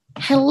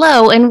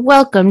Hello, and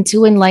welcome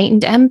to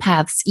Enlightened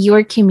Empaths,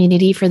 your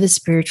community for the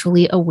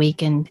spiritually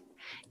awakened.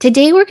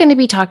 Today, we're going to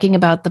be talking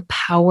about the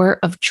power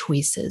of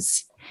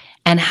choices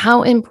and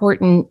how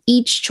important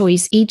each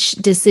choice, each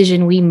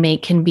decision we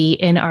make can be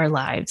in our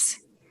lives.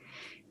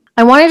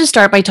 I wanted to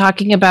start by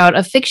talking about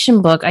a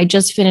fiction book I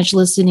just finished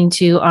listening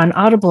to on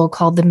Audible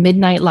called The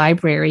Midnight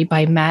Library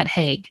by Matt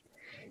Haig.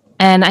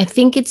 And I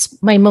think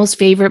it's my most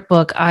favorite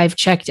book I've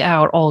checked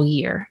out all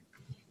year.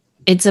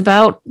 It's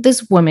about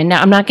this woman.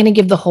 Now, I'm not going to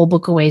give the whole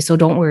book away, so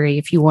don't worry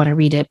if you want to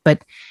read it,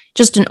 but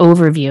just an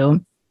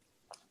overview.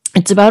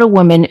 It's about a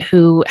woman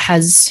who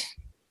has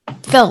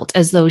felt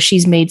as though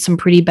she's made some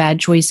pretty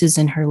bad choices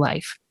in her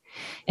life.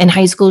 In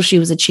high school, she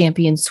was a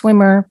champion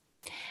swimmer,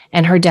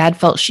 and her dad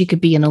felt she could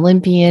be an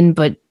Olympian,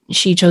 but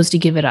she chose to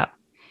give it up.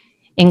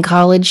 In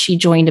college, she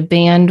joined a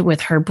band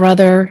with her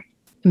brother,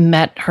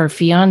 met her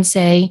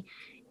fiance.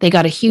 They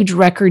got a huge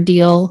record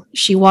deal.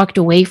 She walked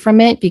away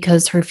from it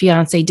because her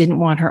fiance didn't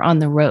want her on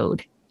the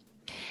road.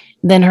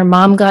 Then her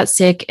mom got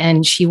sick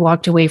and she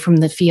walked away from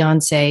the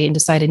fiance and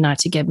decided not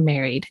to get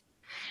married.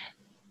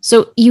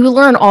 So you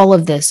learn all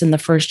of this in the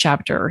first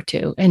chapter or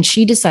two, and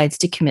she decides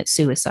to commit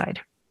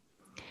suicide.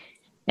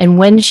 And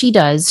when she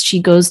does,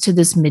 she goes to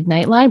this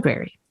midnight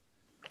library.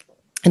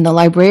 And the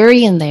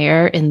librarian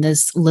there in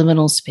this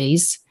liminal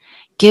space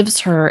gives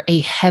her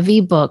a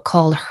heavy book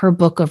called Her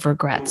Book of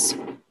Regrets.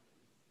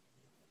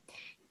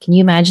 Can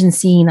you imagine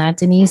seeing that,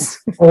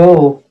 Denise?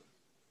 Oh.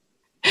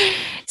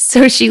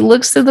 So she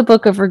looks through the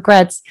Book of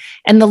Regrets,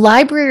 and the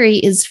library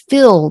is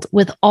filled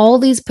with all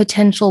these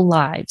potential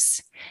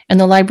lives.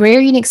 And the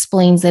librarian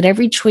explains that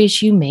every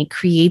choice you make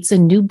creates a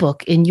new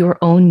book in your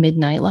own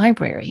midnight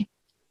library.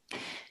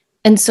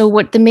 And so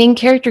what the main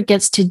character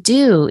gets to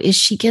do is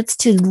she gets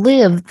to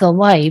live the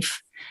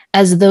life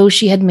as though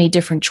she had made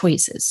different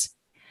choices.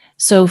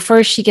 So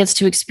first she gets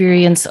to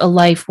experience a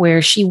life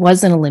where she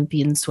was an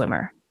Olympian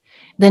swimmer.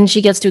 Then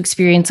she gets to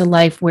experience a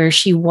life where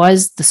she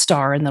was the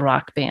star in the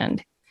rock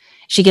band.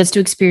 She gets to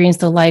experience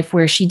the life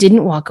where she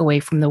didn't walk away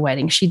from the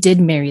wedding. She did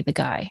marry the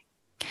guy.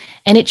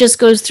 And it just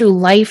goes through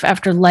life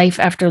after life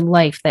after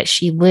life that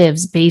she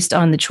lives based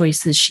on the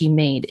choices she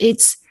made.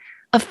 It's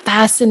a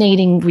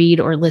fascinating read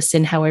or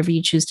listen, however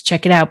you choose to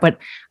check it out. But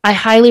I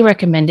highly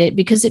recommend it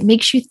because it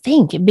makes you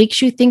think. It makes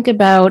you think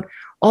about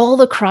all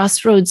the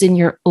crossroads in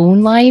your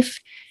own life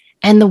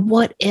and the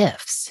what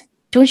ifs.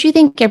 Don't you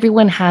think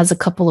everyone has a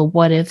couple of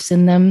what ifs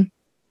in them?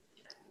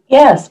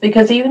 Yes,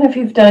 because even if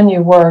you've done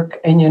your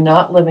work and you're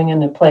not living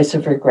in a place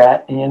of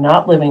regret and you're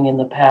not living in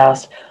the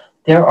past,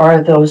 there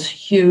are those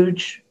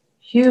huge,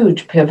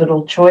 huge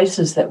pivotal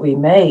choices that we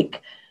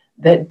make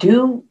that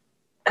do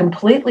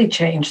completely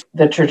change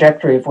the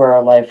trajectory of where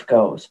our life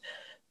goes.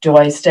 Do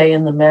I stay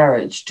in the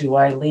marriage? Do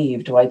I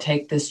leave? Do I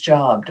take this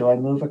job? Do I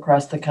move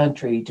across the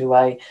country? Do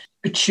I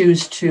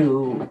choose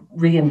to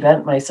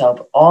reinvent myself?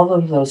 All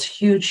of those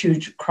huge,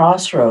 huge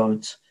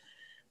crossroads.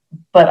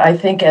 But I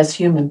think as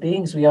human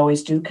beings, we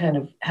always do kind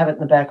of have it in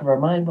the back of our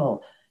mind.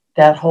 Well,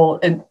 that whole,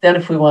 and then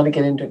if we want to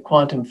get into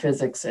quantum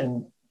physics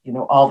and,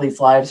 all these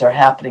lives are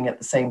happening at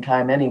the same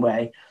time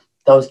anyway,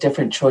 those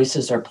different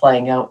choices are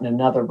playing out in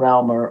another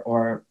realm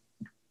or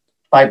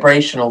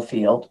vibrational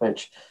field,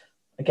 which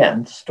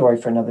again, story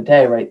for another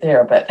day right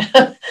there. But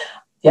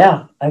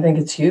yeah, I think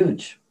it's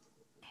huge.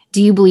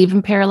 Do you believe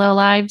in parallel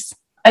lives?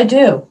 I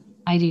do.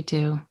 I do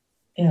too.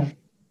 Yeah.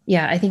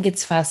 Yeah, I think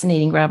it's a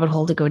fascinating rabbit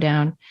hole to go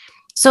down.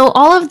 So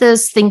all of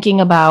this thinking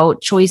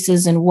about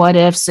choices and what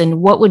ifs and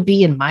what would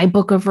be in my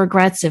book of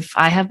regrets if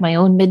I have my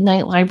own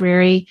midnight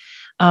library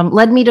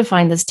led me to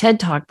find this TED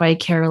Talk by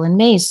Carolyn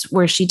Mace,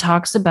 where she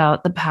talks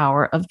about the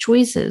power of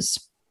choices.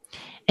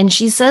 And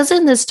she says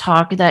in this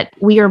talk that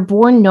we are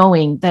born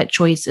knowing that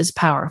choice is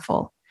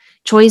powerful.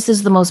 Choice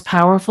is the most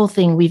powerful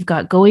thing we've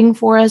got going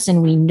for us,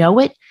 and we know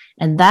it.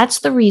 And that's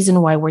the reason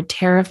why we're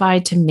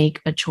terrified to make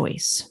a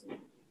choice.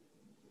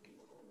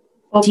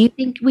 Well, do you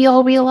think we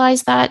all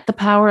realize that, the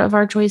power of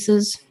our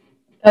choices?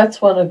 That's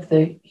one of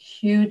the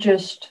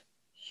hugest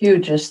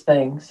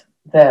things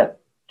that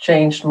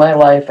changed my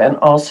life, and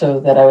also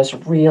that I was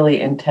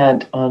really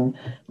intent on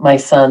my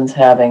sons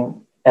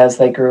having as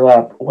they grew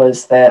up,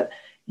 was that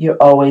you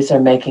always are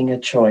making a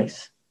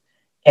choice.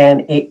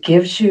 And it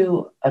gives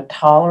you a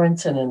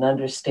tolerance and an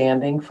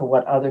understanding for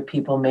what other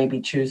people may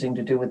be choosing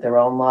to do with their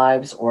own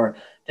lives or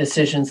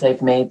decisions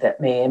they've made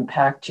that may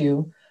impact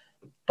you.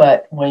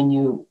 But when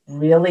you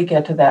really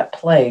get to that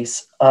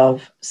place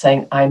of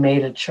saying, I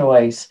made a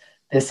choice,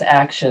 this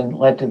action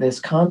led to this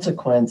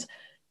consequence,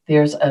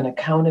 there's an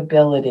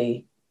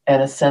accountability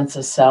and a sense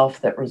of self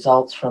that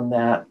results from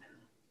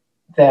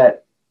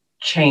that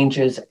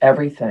changes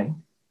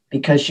everything,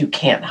 because you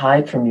can't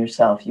hide from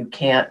yourself. You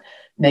can't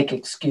make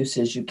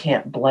excuses. You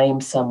can't blame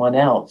someone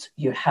else.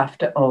 You have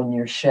to own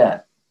your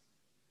shit.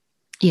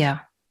 Yeah.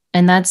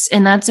 And that's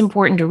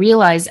important to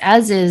realize,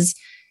 as is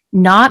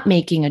not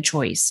making a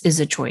choice is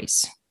a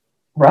choice.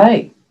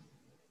 Right.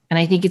 And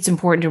I think it's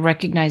important to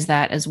recognize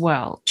that as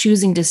well.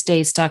 Choosing to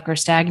stay stuck or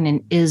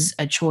stagnant is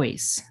a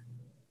choice.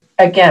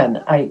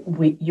 Again,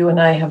 you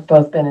and I have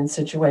both been in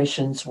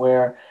situations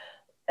where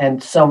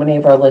and so many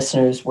of our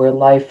listeners, where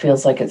life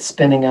feels like it's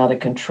spinning out of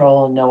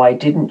control. No, I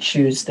didn't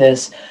choose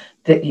this.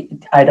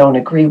 I don't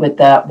agree with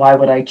that. Why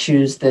would I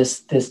choose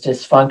this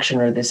dysfunction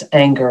or this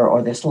anger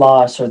or this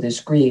loss or this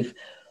grief?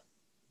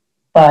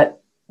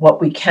 But what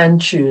we can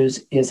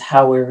choose is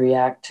how we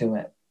react to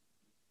it,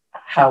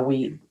 how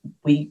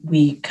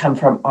we come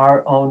from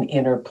our own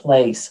inner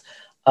place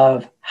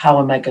of how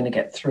am I going to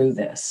get through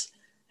this?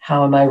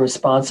 How am I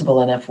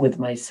responsible enough with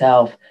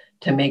myself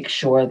to make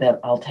sure that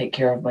I'll take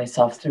care of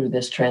myself through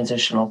this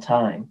transitional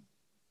time?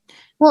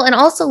 Well, and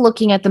also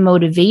looking at the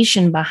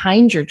motivation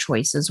behind your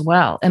choice as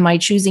well. Am I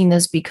choosing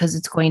this because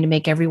it's going to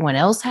make everyone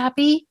else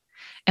happy?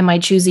 Am I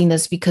choosing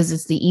this because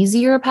it's the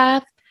easier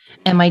path?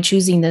 Am I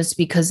choosing this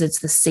because it's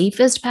the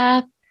safest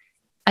path?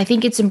 I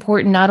think it's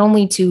important not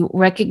only to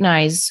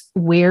recognize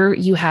where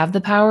you have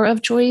the power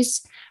of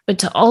choice, but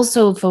to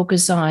also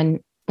focus on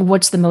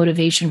what's the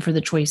motivation for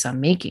the choice I'm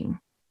making.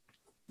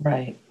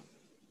 Right.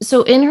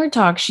 So in her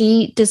talk,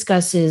 she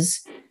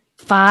discusses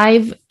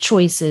 5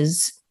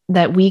 choices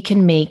that we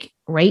can make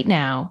right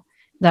now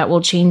that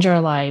will change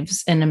our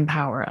lives and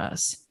empower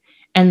us.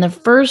 And the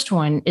first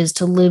one is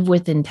to live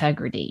with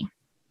integrity.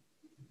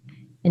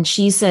 And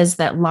she says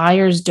that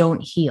liars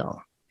don't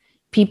heal.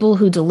 People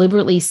who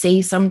deliberately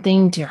say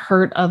something to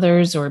hurt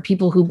others or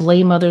people who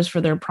blame others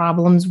for their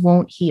problems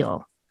won't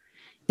heal.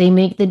 They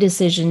make the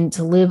decision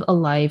to live a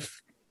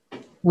life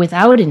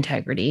without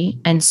integrity.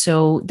 And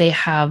so they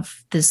have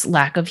this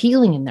lack of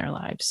healing in their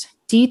lives.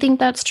 Do you think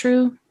that's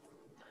true?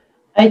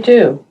 I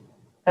do,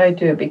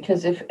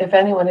 because if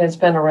anyone has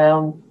been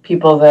around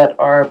people that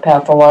are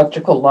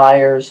pathological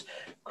liars,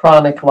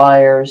 chronic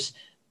liars,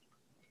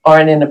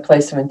 aren't in a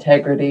place of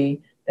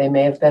integrity, they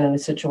may have been in a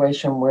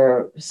situation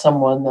where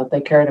someone that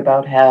they cared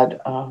about had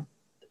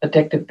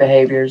addictive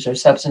behaviors or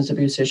substance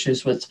abuse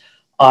issues, which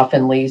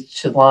often leads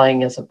to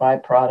lying as a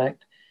byproduct.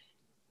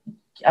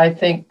 I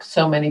think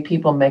so many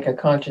people make a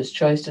conscious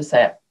choice to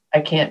say, I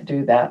can't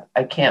do that.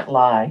 I can't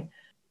lie.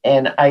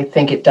 And I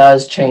think it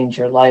does change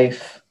your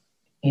life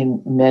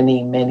in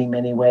many, many,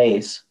 many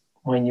ways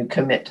when you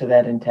commit to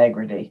that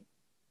integrity.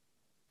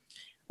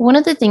 One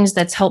of the things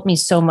that's helped me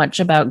so much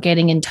about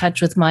getting in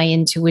touch with my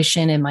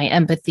intuition and my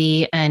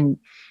empathy and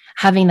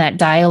having that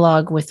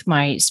dialogue with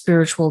my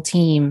spiritual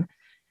team,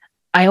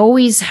 I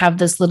always have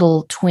this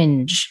little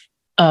twinge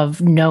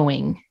of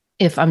knowing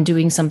if I'm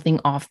doing something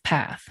off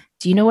path.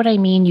 Do you know what I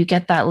mean? You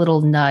get that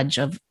little nudge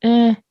of,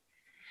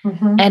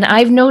 Mm-hmm. And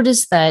I've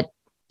noticed that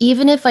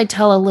even if I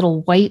tell a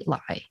little white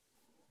lie,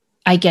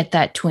 I get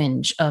that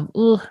twinge of,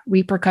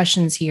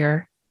 repercussions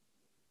here.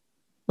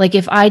 Like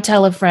if I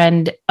tell a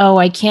friend, oh,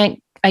 I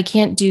can't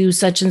do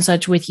such and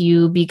such with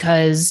you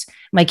because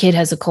my kid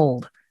has a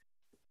cold.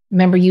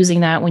 Remember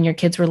using that when your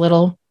kids were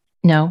little?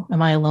 No,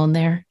 am I alone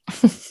there?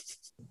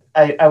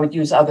 I would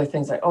use other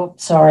things like, oh,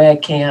 sorry, I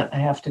can't.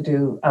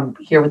 I'm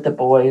here with the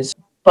boys.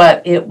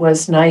 But it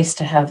was nice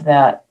to have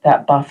that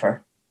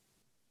buffer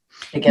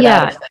to get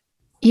out of that.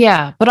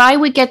 Yeah, but I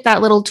would get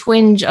that little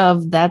twinge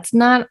of that's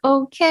not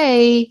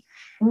okay.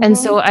 Mm-hmm. And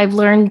so I've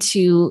learned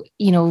to,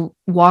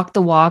 walk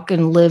the walk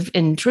and live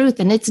in truth.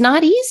 And it's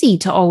not easy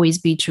to always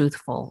be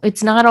truthful.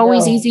 It's not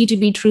always easy to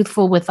be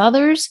truthful with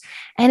others.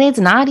 And it's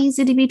not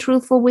easy to be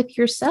truthful with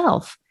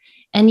yourself.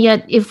 And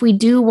yet, if we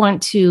do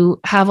want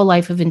to have a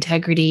life of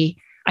integrity,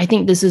 I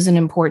think this is an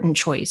important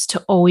choice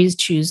to always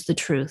choose the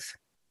truth.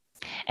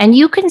 And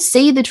you can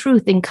say the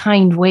truth in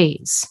kind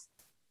ways.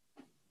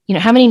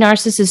 How many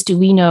narcissists do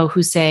we know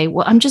who say,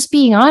 well, I'm just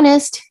being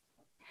honest?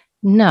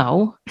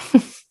 No.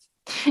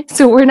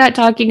 So we're not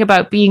talking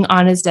about being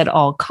honest at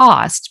all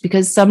costs,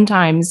 because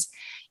sometimes,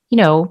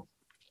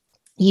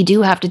 you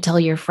do have to tell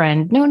your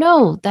friend,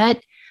 no,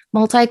 that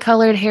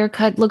multicolored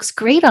haircut looks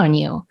great on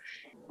you.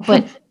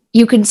 But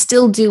you can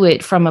still do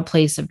it from a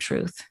place of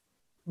truth.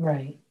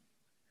 Right.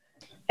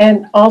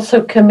 And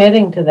also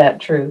committing to that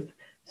truth.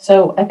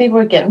 So I think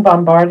we're getting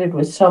bombarded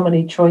with so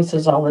many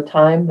choices all the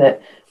time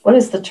that, what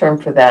is the term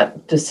for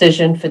that?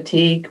 Decision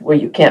fatigue, where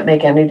you can't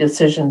make any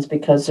decisions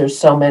because there's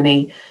so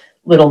many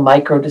little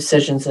micro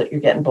decisions that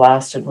you're getting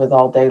blasted with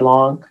all day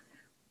long.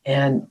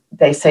 And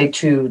they say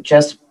to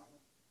just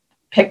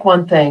pick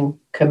one thing,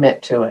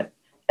 commit to it.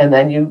 And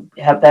then you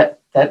have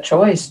that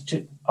choice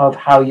of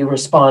how you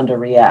respond or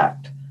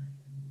react.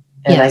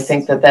 And yes. I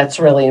think that's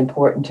really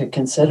important to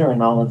consider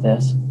in all of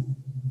this.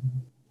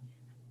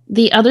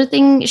 The other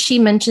thing she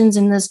mentions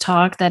in this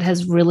talk that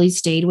has really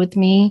stayed with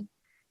me,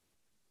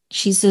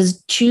 she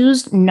says,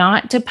 choose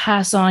not to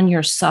pass on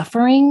your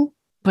suffering,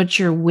 but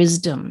your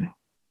wisdom.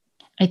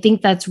 I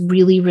think that's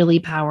really, really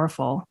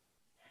powerful,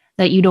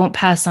 that you don't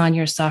pass on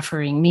your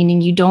suffering,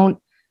 meaning you don't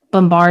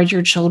bombard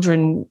your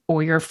children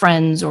or your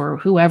friends or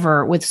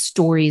whoever with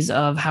stories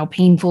of how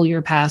painful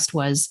your past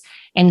was.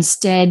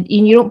 Instead,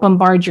 you don't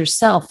bombard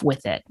yourself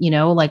with it,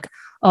 like,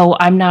 oh,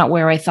 I'm not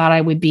where I thought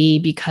I would be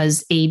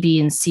because A, B,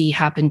 and C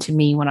happened to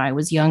me when I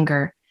was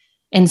younger.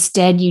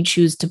 Instead, you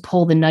choose to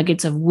pull the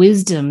nuggets of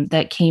wisdom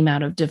that came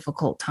out of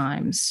difficult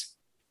times.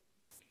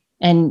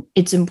 And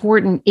it's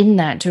important in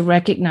that to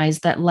recognize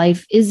that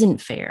life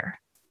isn't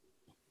fair.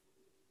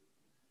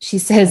 She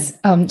says,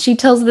 she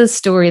tells this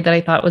story that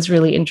I thought was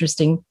really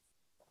interesting.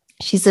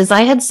 She says,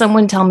 I had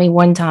someone tell me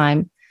one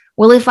time,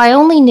 well, if I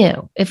only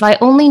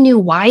knew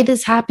why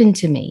this happened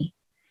to me,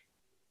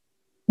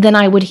 then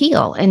I would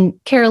heal.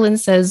 And Carolyn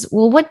says,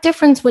 well, what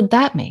difference would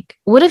that make?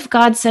 What if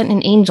God sent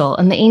an angel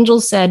and the angel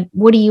said,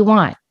 what do you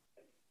want?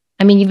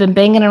 I mean, you've been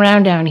banging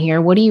around down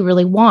here. What do you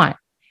really want?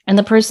 And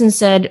the person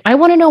said, I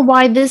want to know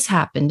why this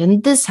happened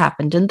and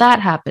that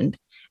happened.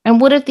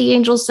 And what if the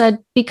angel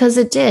said, because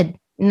it did?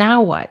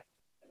 Now what?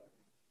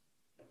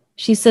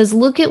 She says,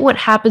 look at what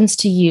happens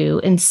to you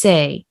and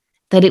say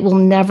that it will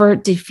never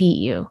defeat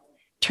you.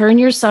 Turn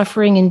your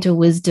suffering into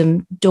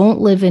wisdom.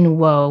 Don't live in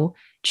woe.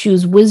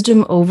 Choose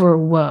wisdom over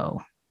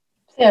woe.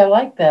 Yeah, I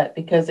like that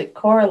because it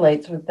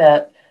correlates with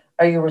that.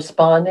 Are you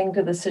responding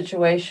to the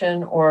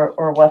situation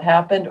or what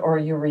happened, or are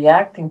you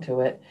reacting to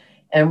it?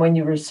 And when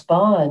you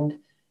respond,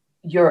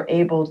 you're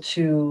able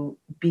to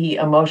be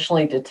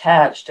emotionally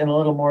detached and a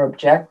little more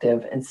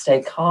objective and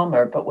stay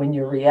calmer. But when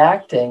you're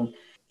reacting,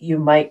 you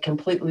might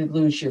completely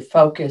lose your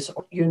focus.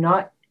 You're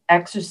not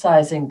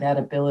exercising that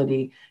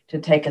ability to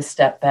take a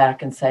step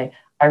back and say,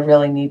 I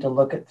really need to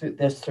look at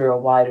this through a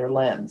wider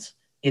lens.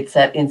 It's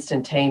that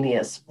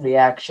instantaneous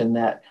reaction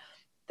that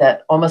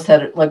almost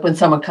had, like when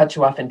someone cuts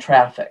you off in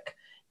traffic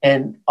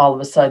and all of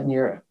a sudden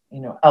you're,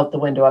 out the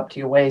window up to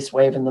your waist,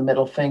 waving the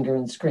middle finger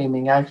and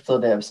screaming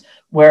expletives.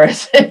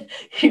 Whereas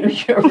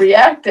you're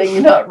reacting,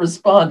 you're not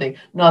responding.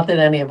 Not that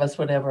any of us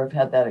would ever have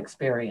had that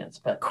experience,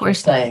 but of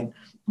course saying.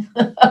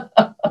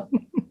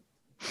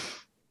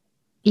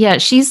 Yeah,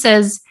 she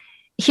says,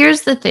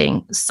 here's the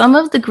thing. Some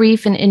of the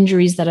grief and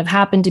injuries that have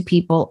happened to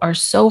people are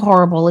so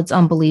horrible, it's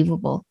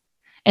unbelievable.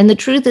 And the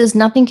truth is,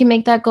 nothing can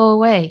make that go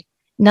away.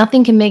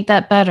 Nothing can make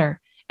that better.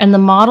 And the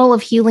model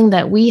of healing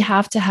that we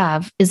have to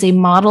have is a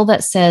model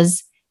that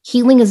says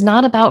healing is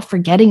not about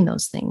forgetting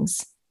those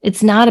things.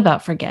 It's not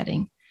about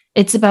forgetting.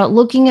 It's about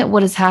looking at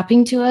what is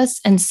happening to us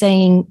and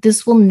saying,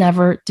 this will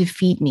never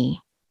defeat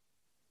me.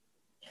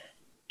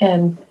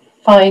 And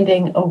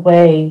finding a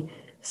way.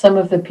 Some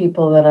of the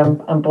people that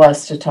I'm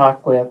blessed to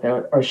talk with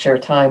or share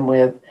time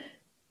with,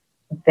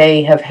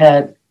 they have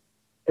had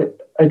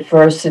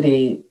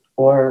adversity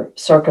or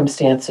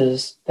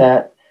circumstances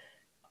that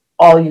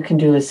all you can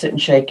do is sit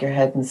and shake your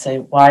head and say,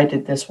 why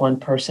did this one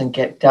person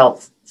get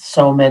dealt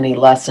so many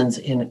lessons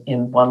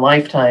in one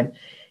lifetime?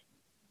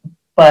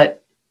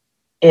 But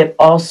it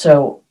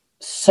also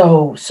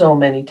so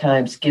many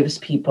times gives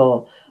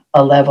people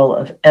a level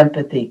of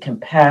empathy,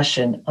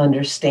 compassion,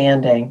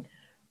 understanding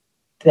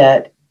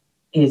that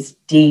is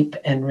deep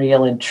and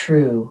real and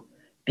true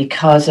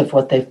because of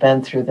what they've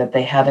been through, that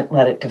they haven't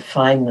let it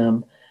define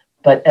them.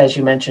 But as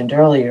you mentioned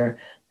earlier,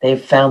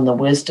 they've found the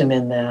wisdom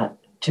in that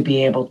to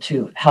be able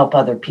to help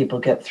other people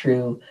get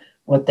through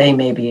what they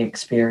may be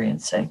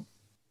experiencing.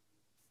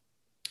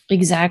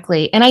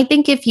 Exactly. And I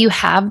think if you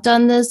have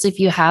done this, if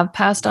you have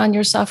passed on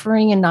your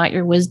suffering and not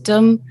your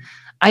wisdom,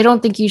 I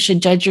don't think you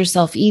should judge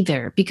yourself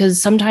either,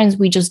 because sometimes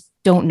we just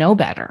don't know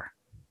better.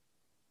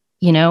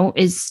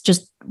 It's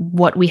just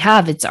what we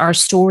have. It's our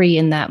story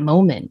in that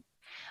moment.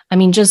 I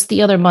mean, just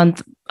the other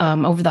month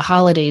over the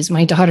holidays,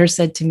 my daughter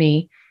said to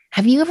me,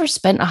 have you ever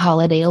spent a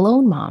holiday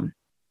alone, Mom?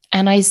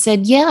 And I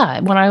said, yeah.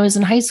 When I was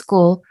in high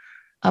school,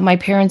 my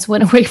parents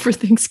went away for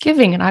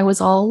Thanksgiving and I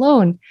was all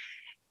alone.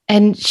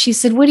 And she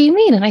said, what do you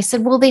mean? And I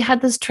said, well, they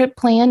had this trip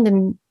planned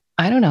and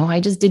I don't know,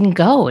 I just didn't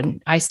go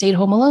and I stayed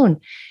home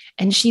alone.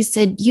 And she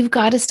said, you've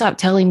got to stop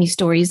telling me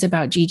stories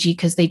about Gigi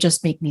because they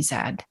just make me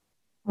sad.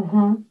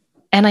 Mm-hmm.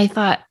 And I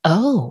thought,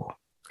 oh,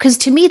 because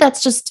to me,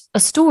 that's just a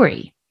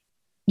story.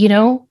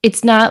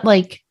 It's not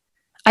like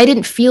I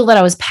didn't feel that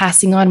I was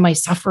passing on my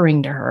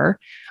suffering to her.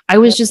 I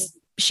was just,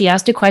 she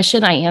asked a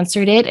question, I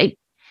answered it.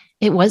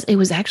 It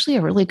was actually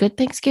a really good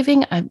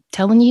Thanksgiving. I'm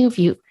telling you, if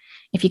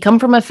you come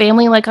from a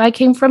family like I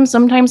came from,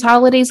 sometimes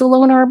holidays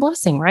alone are a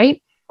blessing,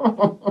 right?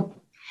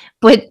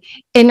 But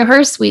in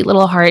her sweet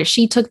little heart,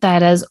 she took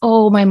that as,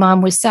 oh, my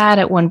mom was sad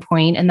at one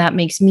point, and that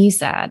makes me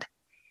sad.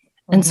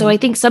 And so I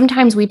think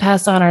sometimes we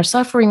pass on our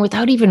suffering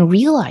without even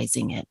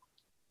realizing it.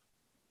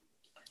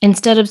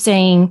 Instead of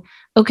saying,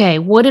 okay,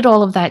 what did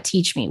all of that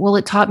teach me? Well,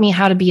 it taught me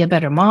how to be a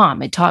better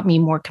mom. It taught me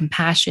more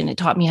compassion. It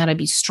taught me how to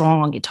be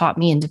strong. It taught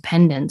me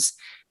independence.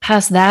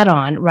 Pass that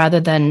on rather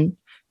than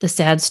the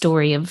sad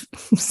story of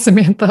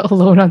Samantha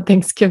alone on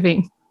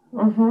Thanksgiving.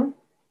 Mm-hmm.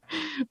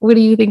 What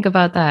do you think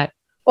about that?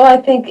 Well,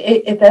 I think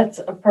that's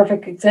a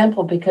perfect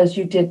example because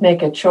you did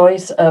make a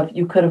choice of,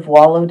 you could have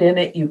wallowed in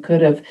it. You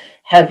could have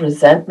had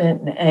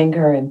resentment and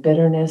anger and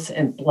bitterness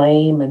and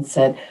blame and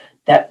said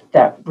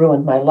that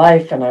ruined my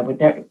life and I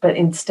would never, but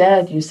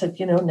instead you said,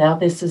 now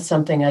this is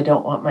something I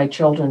don't want my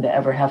children to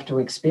ever have to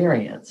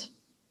experience,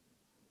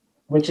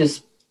 which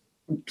is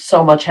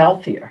so much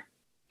healthier.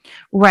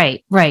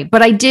 Right.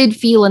 But I did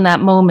feel in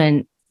that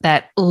moment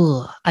that,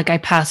 like I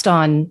passed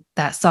on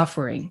that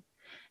suffering.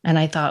 And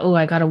I thought,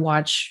 I got to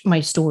watch my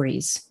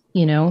stories,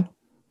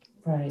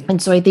 Right. And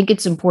so I think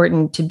it's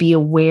important to be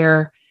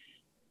aware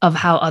of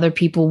how other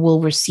people will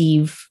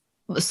receive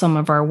some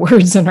of our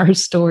words and our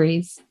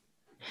stories.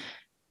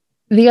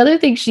 The other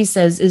thing she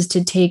says is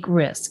to take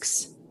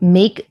risks.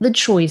 Make the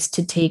choice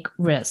to take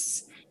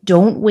risks.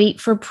 Don't wait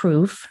for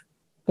proof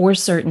or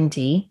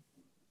certainty.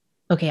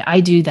 Okay, I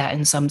do that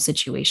in some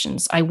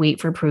situations. I wait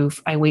for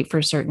proof. I wait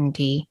for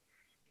certainty.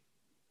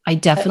 I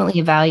definitely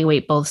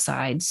evaluate both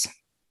sides.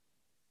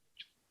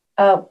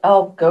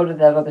 I'll go to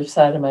that other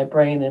side of my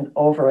brain and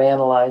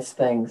overanalyze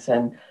things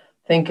and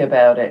think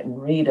about it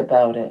and read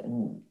about it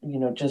and,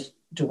 just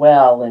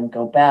dwell and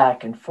go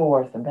back and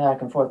forth and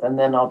back and forth. And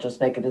then I'll just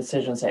make a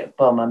decision and say,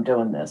 boom, I'm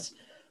doing this.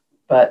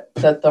 But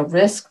the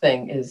risk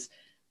thing is,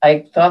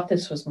 I thought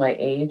this was my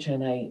age,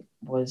 and I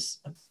was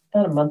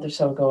about a month or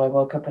so ago, I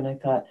woke up and I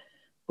thought,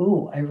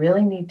 ooh, I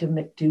really need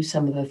to do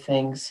some of the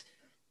things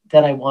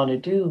that I want to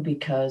do,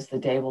 because the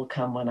day will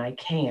come when I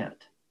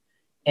can't.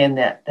 And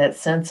that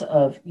sense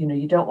of,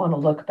 you don't want to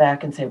look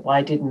back and say,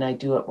 why didn't I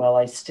do it while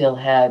I still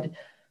had,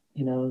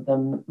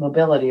 the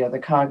mobility or the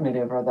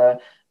cognitive or the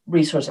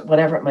resource,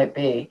 whatever it might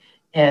be.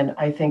 And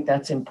I think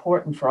that's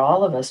important for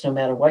all of us, no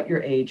matter what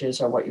your age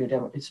is or what you're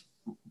doing, is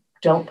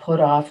don't put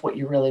off what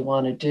you really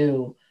want to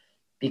do,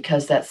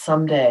 because that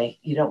someday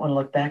you don't want to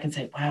look back and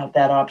say, wow,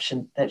 that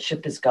option, that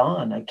ship is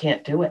gone. I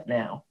can't do it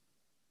now.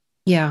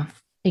 Yeah,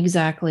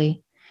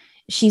 exactly.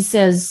 She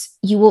says,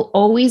 you will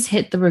always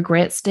hit the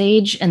regret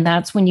stage, and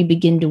that's when you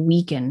begin to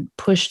weaken.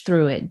 Push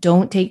through it.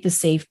 Don't take the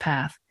safe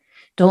path.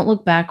 Don't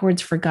look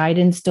backwards for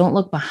guidance. Don't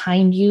look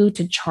behind you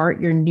to chart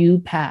your new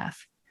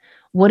path.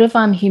 What if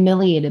I'm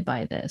humiliated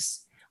by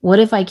this? What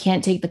if I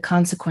can't take the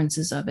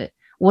consequences of it?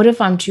 What if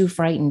I'm too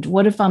frightened?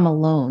 What if I'm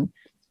alone?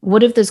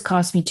 What if this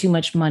costs me too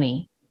much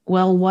money?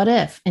 Well, what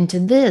if? And to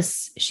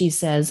this, she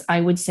says,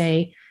 I would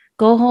say,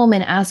 go home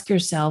and ask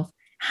yourself,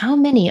 how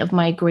many of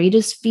my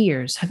greatest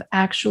fears have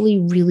actually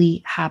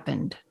really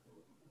happened?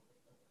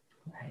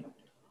 Right.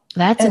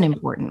 That's an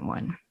important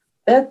one.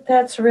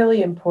 That's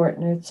really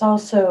important. It's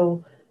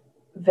also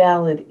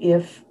valid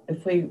if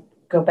we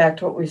go back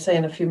to what we were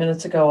saying a few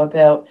minutes ago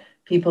about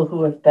people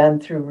who have been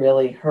through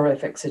really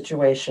horrific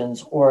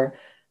situations, or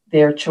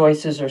their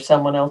choices or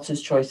someone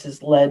else's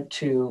choices led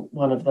to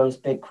one of those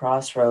big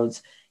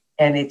crossroads.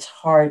 And it's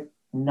hard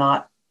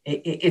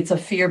it's a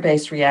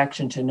fear-based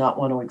reaction to not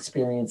want to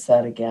experience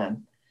that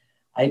again.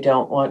 I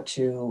don't want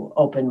to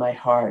open my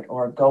heart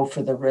or go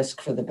for the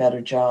risk for the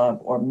better job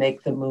or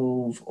make the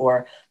move,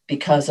 or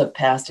because of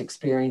past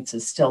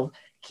experiences still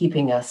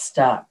keeping us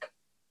stuck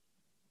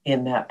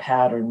in that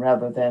pattern,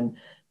 rather than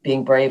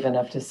being brave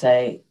enough to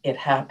say, it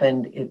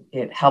happened,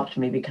 it helped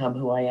me become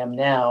who I am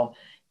now,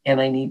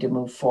 and I need to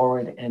move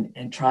forward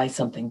and try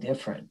something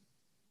different.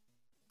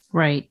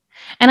 Right.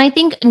 And I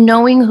think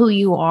knowing who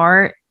you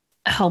are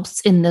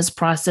helps in this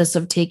process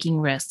of taking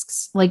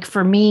risks. Like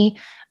for me,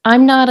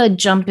 I'm not a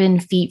jump in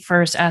feet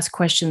first, ask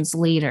questions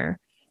later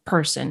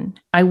person.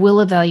 I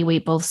will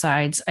evaluate both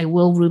sides. I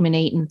will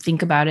ruminate and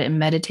think about it and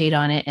meditate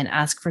on it and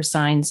ask for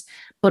signs.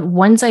 But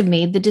once I've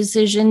made the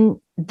decision,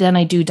 then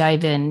I do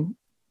dive in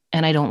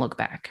and I don't look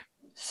back.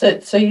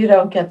 So you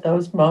don't get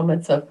those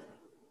moments of,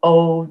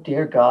 oh,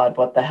 dear God,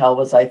 what the hell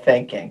was I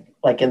thinking?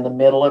 Like in the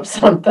middle of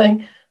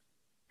something?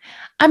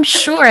 I'm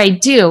sure I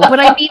do. But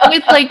I mean,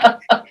 with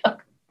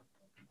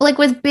like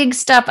with big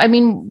stuff, I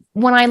mean,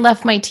 when I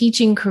left my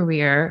teaching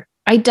career,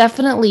 I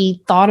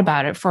definitely thought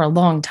about it for a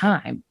long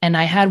time, and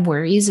I had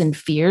worries and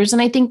fears.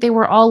 And I think they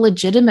were all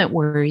legitimate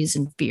worries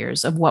and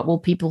fears of, what will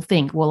people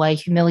think? Will I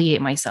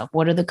humiliate myself?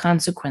 What are the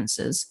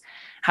consequences?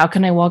 How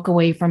can I walk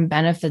away from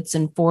benefits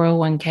and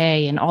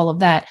 401k and all of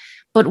that?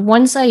 But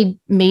once I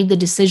made the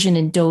decision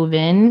and dove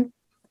in,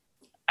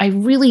 I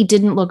really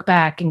didn't look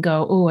back and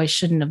go, oh, I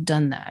shouldn't have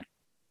done that.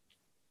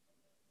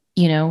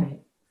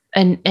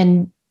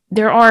 And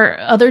there are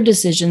other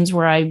decisions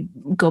where I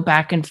go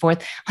back and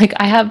forth. Like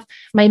I have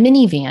my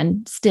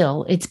minivan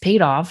still, it's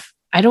paid off.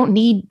 I don't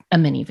need a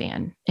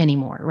minivan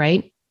anymore,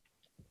 right?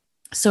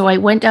 So I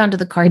went down to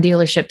the car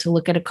dealership to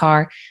look at a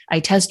car.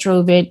 I test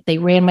drove it. They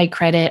ran my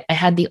credit. I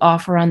had the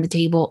offer on the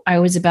table. I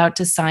was about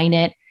to sign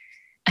it.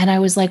 And I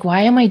was like,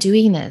 why am I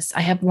doing this?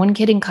 I have one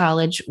kid in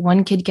college,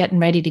 one kid getting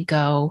ready to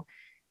go.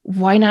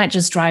 Why not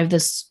just drive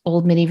this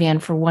old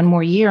minivan for one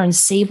more year and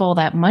save all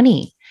that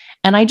money?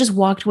 And I just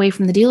walked away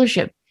from the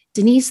dealership.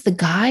 Denise, the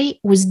guy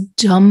was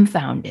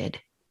dumbfounded.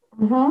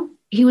 Mm-hmm.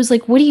 He was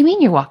like, what do you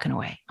mean you're walking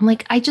away? I'm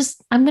like,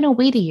 I'm going to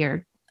wait a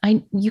year.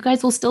 You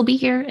guys will still be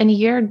here in a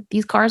year.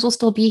 These cars will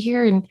still be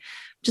here. And I'm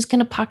just going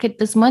to pocket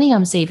this money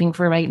I'm saving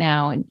for right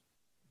now. And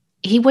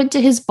he went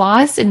to his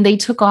boss and they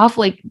took off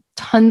like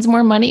tons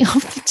more money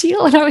off the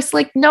deal. And I was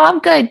like, no, I'm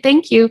good.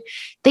 Thank you.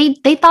 They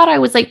thought I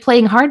was like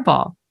playing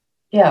hardball.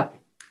 Yeah.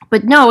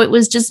 But no, it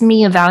was just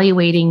me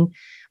evaluating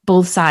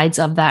both sides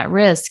of that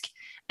risk.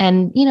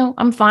 And,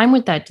 I'm fine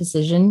with that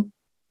decision.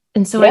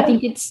 And so I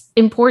think it's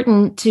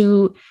important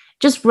to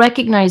just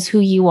recognize who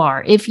you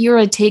are. If you're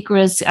a take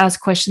risks, ask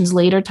questions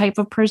later type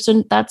of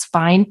person, that's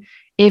fine.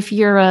 If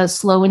you're a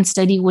slow and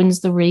steady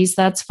wins the race,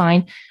 that's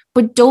fine.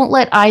 But don't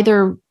let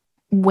either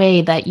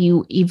way that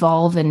you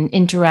evolve and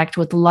interact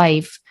with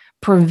life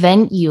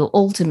prevent you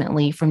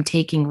ultimately from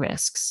taking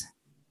risks.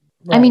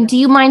 I mean, Right. do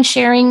you mind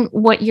sharing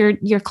what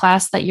your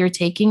class that you're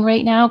taking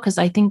right now? Because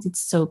I think it's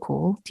so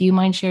cool. Do you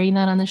mind sharing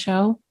that on the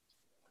show?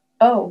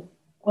 Oh,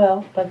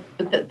 well, but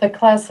the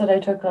class that I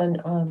took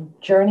on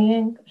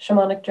journeying,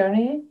 shamanic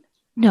journeying.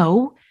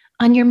 No,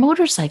 on your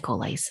motorcycle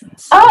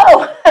license.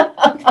 Oh,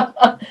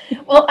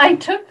 well, I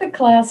took the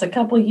class a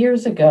couple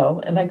years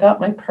ago and I got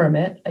my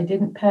permit. I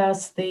didn't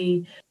pass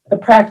the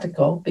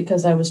practical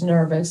because I was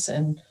nervous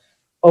and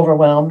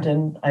overwhelmed,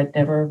 and I'd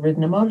never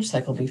ridden a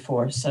motorcycle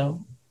before. So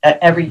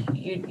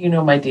you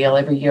know my deal.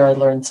 Every year I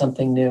learn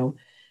something new.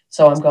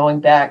 So I'm going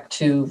back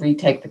to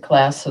retake the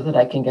class so that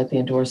I can get the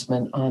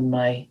endorsement on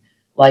my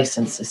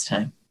license this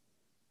time.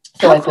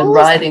 So How I've been cool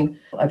is that? riding.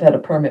 I've had a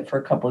permit for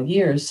a couple of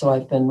years, so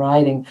I've been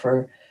riding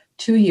for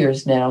 2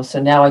 years now.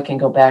 So now I can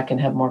go back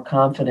and have more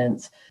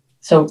confidence.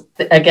 So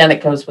again,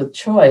 it goes with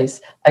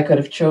choice. I could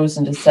have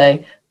chosen to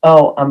say,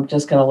 "Oh, I'm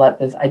just going to let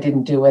this. I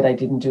didn't do it. I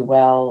didn't do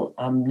well.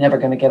 I'm never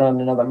going to get on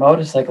another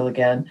motorcycle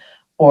again."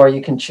 Or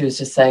you can choose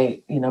to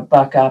say,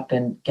 buck up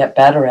and get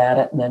better at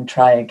it, and then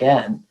try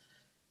again.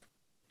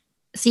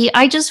 See,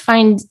 I just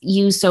find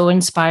you so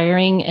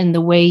inspiring and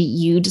the way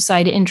you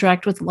decide to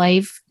interact with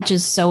life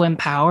just so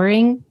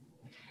empowering.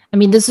 I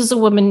mean, this is a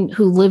woman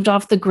who lived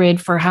off the grid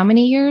for how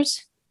many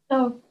years?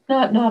 No,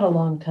 not a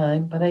long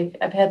time, but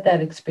I've had that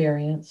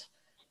experience.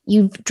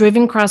 You've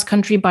driven cross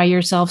country by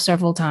yourself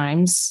several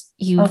times.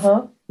 Uh You've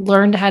huh.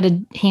 learned how to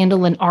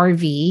handle an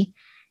RV.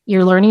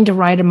 You're learning to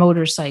ride a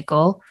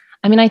motorcycle.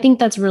 I mean, I think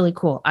that's really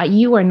cool.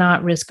 You are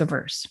not risk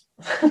averse.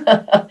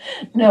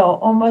 No,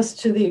 almost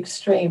to the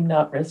extreme,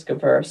 not risk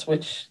averse,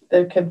 which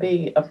there can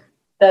be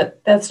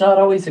that's not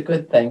always a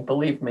good thing,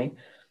 believe me.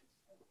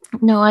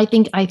 No, I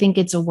think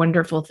it's a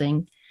wonderful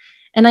thing.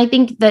 And I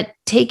think that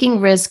taking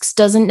risks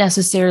doesn't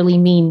necessarily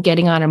mean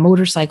getting on a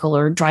motorcycle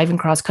or driving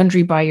cross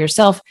country by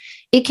yourself.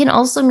 It can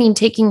also mean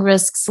taking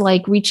risks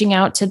like reaching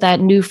out to that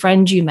new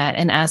friend you met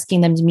and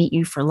asking them to meet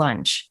you for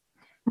lunch.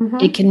 It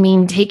Hmm. can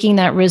mean taking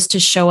that risk to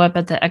show up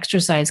at the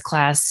exercise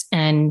class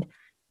and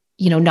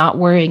not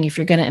worrying if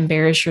you're going to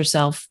embarrass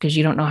yourself because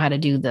you don't know how to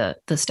do the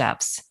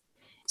steps.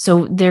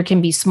 So there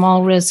can be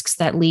small risks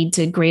that lead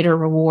to greater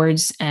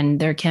rewards, and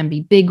there can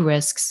be big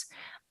risks.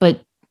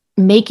 But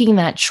making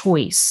that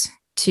choice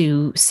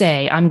to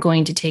say, I'm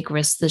going to take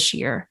risks this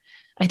year,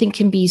 I think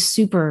can be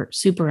super,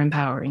 super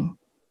empowering.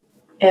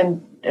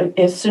 And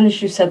as soon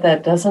as you said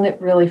that, doesn't it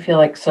really feel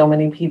like so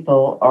many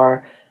people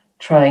are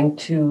trying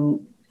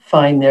to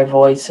find their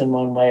voice in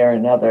one way or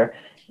another?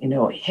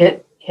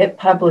 Hit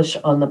publish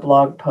on the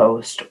blog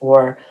post,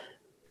 or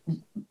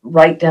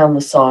write down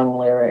the song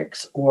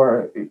lyrics,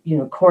 or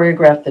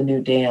choreograph the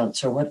new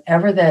dance, or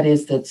whatever that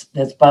is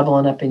that's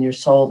bubbling up in your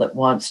soul that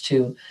wants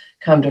to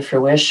come to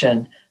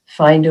fruition.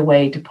 Find a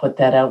way to put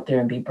that out there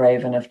and be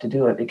brave enough to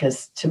do it,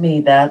 because to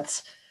me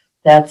that's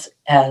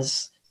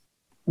as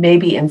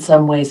maybe in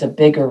some ways a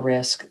bigger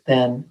risk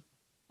than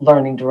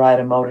learning to ride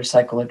a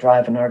motorcycle or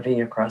drive an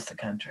RV across the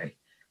country,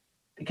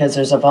 because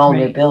there's a Right.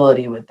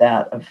 vulnerability with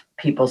that, of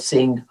people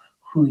seeing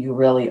who you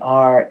really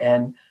are,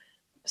 and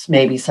it's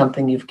maybe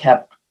something you've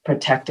kept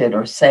protected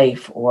or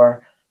safe,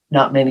 or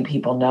not many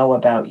people know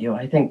about you.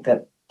 I think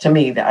that, to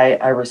me,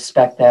 I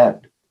respect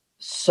that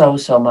so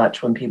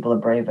much when people are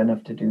brave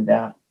enough to do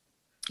that.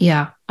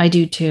 Yeah, I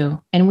do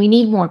too. And we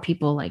need more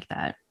people like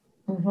that.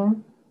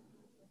 Hmm.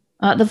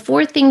 The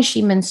fourth thing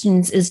she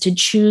mentions is to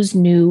choose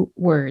new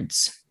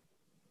words.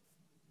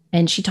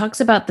 And she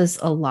talks about this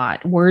a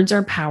lot. Words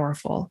are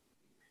powerful.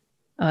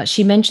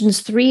 She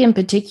mentions three in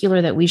particular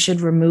that we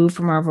should remove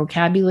from our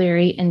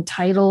vocabulary: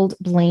 entitled,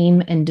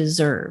 blame, and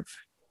deserve.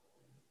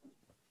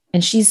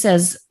 And she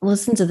says,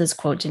 listen to this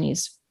quote,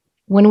 Denise.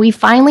 When we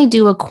finally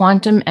do a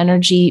quantum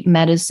energy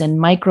medicine,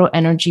 micro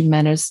energy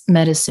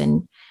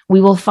medicine, we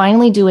will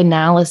finally do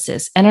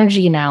analysis,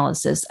 energy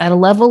analysis, at a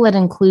level that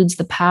includes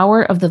the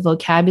power of the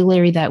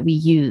vocabulary that we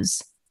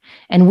use.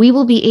 And we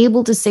will be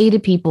able to say to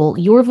people,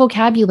 your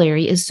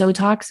vocabulary is so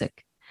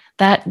toxic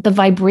that the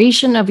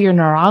vibration of your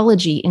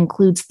neurology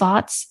includes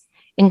thoughts,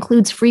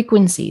 includes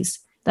frequencies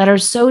that are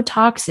so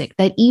toxic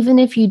that even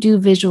if you do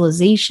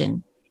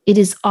visualization, it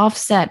is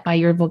offset by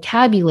your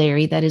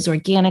vocabulary that is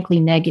organically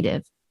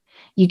negative.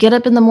 You get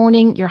up in the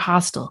morning, you're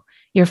hostile.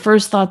 Your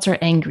first thoughts are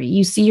angry.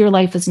 You see your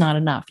life as not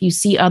enough. You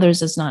see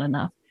others as not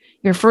enough.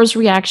 Your first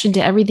reaction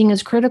to everything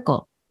is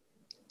critical.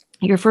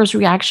 Your first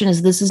reaction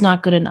is, this is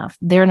not good enough.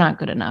 They're not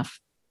good enough.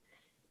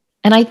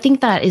 And I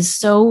think that is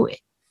so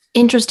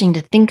interesting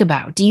to think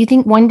about. Do you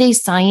think one day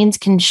science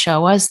can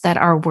show us that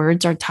our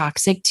words are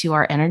toxic to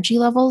our energy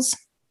levels?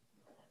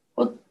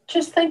 Well,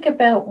 just think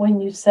about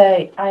when you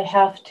say, I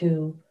have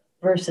to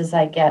versus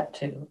I get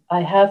to.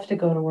 I have to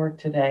go to work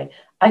today.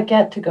 I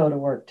get to go to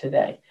work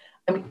today.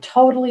 I mean,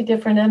 totally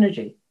different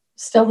energy,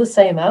 still the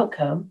same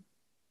outcome.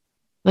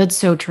 That's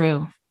so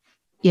true.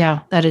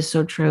 Yeah, that is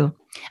so true.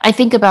 I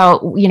think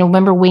about,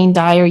 remember Wayne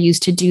Dyer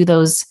used to do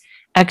those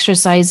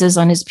exercises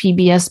on his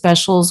PBS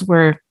specials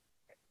where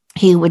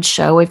he would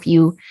show if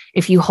you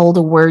hold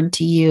a word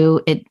to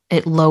you,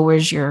 it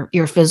lowers your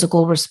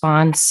physical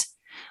response,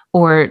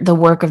 or the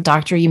work of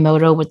Dr.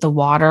 Emoto with the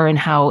water and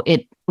how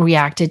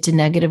reacted to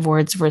negative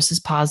words versus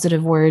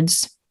positive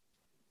words.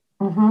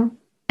 Mm-hmm.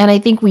 And I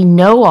think we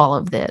know all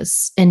of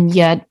this. And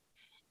yet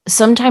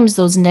sometimes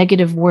those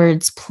negative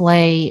words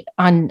play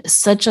on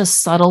such a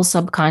subtle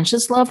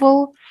subconscious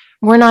level,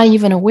 we're not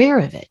even aware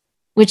of it,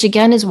 which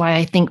again is why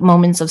I think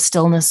moments of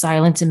stillness,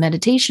 silence, and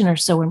meditation are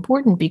so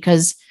important,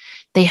 because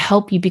they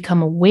help you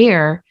become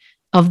aware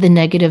of the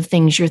negative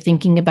things you're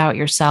thinking about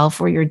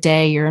yourself or your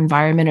day, your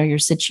environment, or your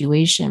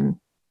situation.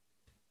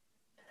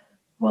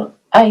 Well,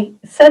 I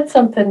said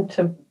something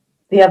to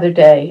the other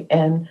day,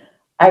 and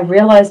I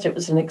realized it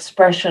was an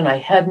expression I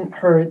hadn't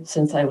heard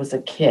since I was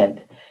a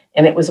kid.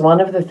 And it was one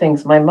of the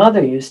things my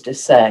mother used to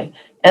say.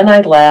 And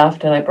I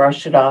laughed and I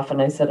brushed it off and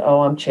I said,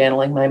 oh, I'm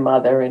channeling my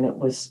mother. And it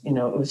was, it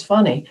was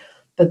funny.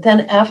 But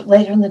then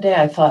later in the day,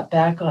 I thought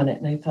back on it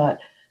and I thought,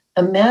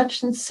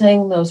 imagine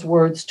saying those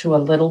words to a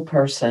little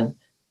person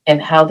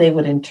and how they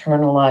would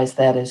internalize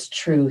that as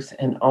truth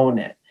and own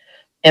it.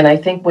 And I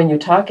think when you're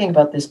talking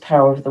about this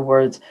power of the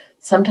words,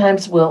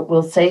 sometimes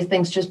we'll say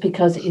things just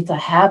because it's a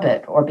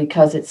habit or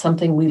because it's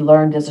something we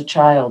learned as a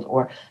child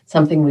or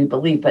something we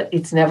believe, but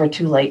it's never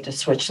too late to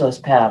switch those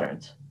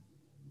patterns.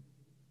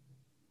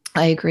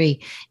 I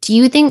agree. Do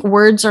you think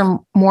words are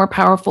more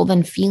powerful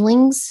than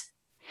feelings?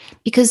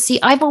 Because see,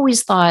 I've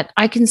always thought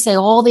I can say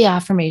all the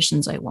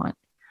affirmations I want.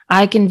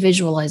 I can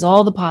visualize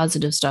all the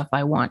positive stuff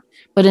I want.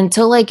 But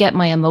until I get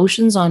my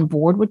emotions on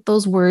board with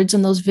those words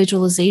and those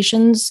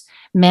visualizations,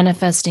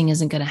 manifesting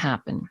isn't going to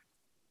happen.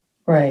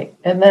 Right.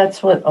 And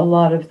that's what a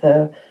lot of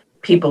the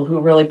people who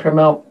really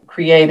promote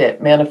create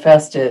it,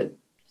 manifest it,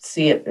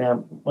 see it,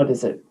 what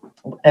is it?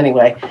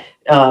 Anyway,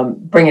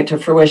 bring it to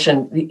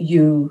fruition.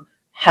 You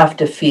have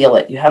to feel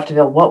it. You have to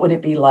feel, what would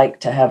it be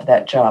like to have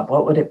that job?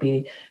 What would it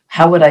be?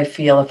 How would I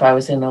feel if I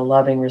was in a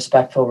loving,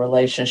 respectful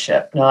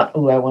relationship? Not,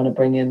 I want to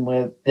bring in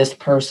with this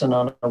person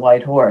on a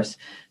white horse.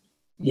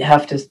 You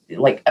have to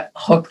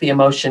hook the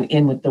emotion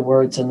in with the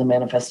words and the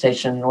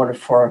manifestation in order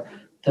for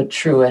the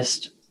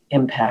truest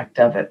impact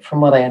of it,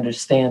 from what I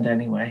understand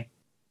anyway.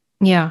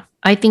 Yeah,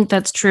 I think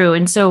that's true.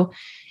 And so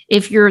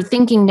if you're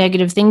thinking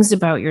negative things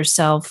about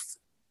yourself,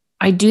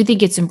 I do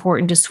think it's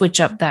important to switch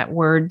up that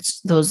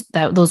words,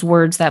 those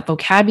words, that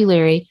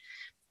vocabulary.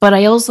 But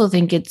I also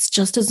think it's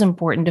just as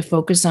important to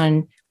focus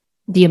on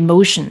the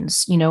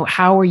emotions.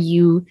 How are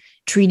you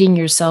treating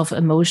yourself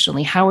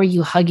emotionally? How are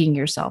you hugging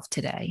yourself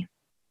today?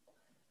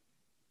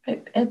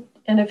 And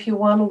if you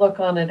want to look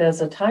on it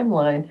as a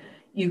timeline,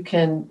 you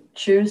can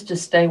choose to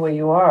stay where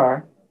you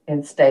are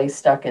and stay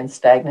stuck and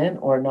stagnant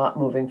or not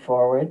moving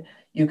forward.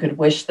 You could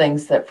wish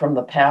things that from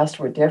the past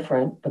were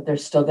different, but they're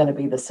still going to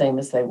be the same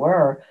as they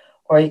were.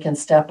 Or you can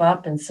step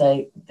up and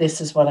say, this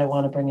is what I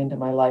want to bring into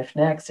my life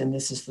next. And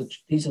these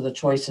are the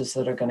choices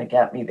that are going to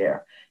get me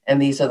there.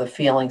 And these are the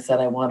feelings that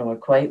I want to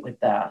equate with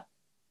that.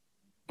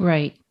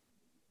 Right.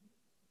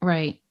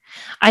 Right.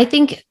 I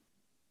think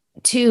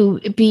too,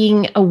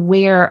 being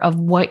aware of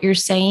what you're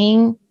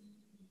saying,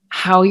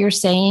 how you're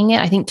saying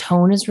it. I think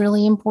tone is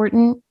really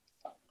important.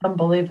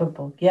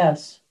 Unbelievable.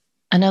 Yes.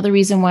 Another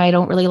reason why I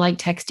don't really like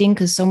texting,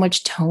 because so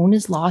much tone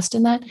is lost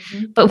in that.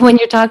 Mm-hmm. But when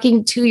you're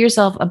talking to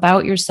yourself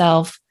about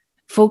yourself,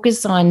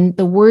 focus on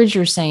the words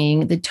you're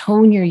saying, the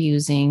tone you're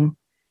using,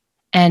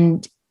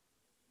 and,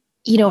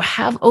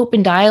 have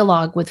open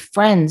dialogue with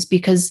friends.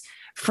 Because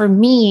for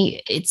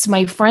me, it's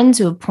my friends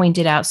who have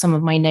pointed out some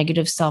of my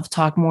negative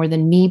self-talk more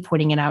than me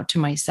putting it out to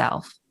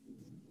myself.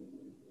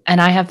 And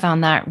I have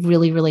found that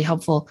really, really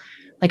helpful.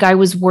 Like I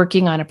was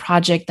working on a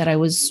project that I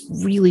was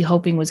really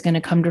hoping was going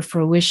to come to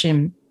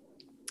fruition.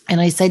 And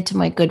I said to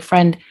my good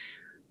friend,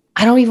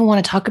 I don't even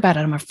want to talk about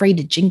it. I'm afraid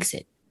to jinx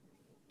it.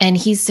 And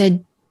he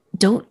said,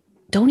 don't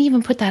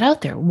even put that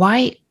out there.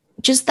 Why?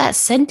 Just that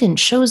sentence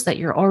shows that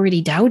you're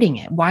already doubting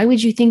it. Why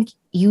would you think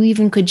you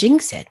even could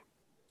jinx it?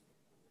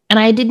 And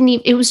I didn't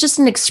even, it was just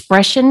an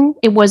expression.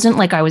 It wasn't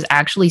like I was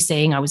actually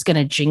saying I was going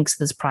to jinx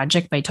this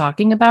project by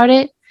talking about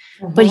it.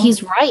 Mm-hmm. But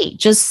he's right.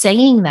 Just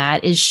saying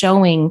that is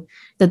showing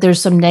that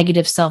there's some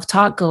negative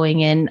self-talk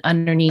going in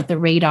underneath the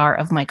radar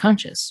of my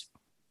conscious.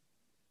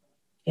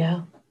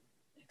 Yeah,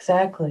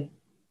 exactly.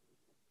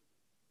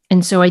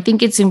 And so I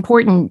think it's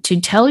important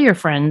to tell your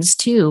friends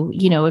too,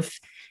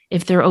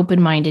 if they're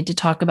open-minded to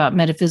talk about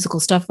metaphysical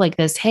stuff like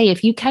this, hey,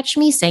 if you catch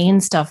me saying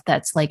stuff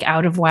that's like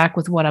out of whack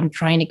with what I'm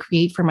trying to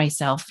create for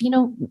myself,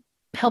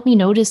 help me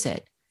notice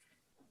it.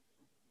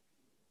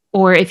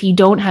 Or if you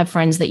don't have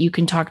friends that you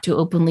can talk to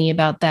openly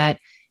about that,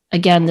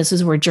 again, this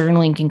is where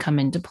journaling can come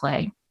into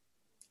play,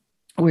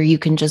 where you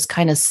can just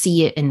kind of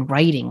see it in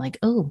writing, like,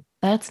 oh,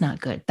 that's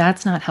not good.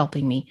 That's not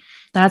helping me.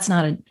 That's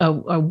not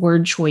a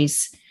word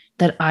choice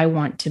that I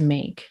want to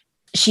make.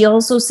 She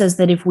also says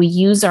that if we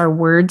use our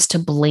words to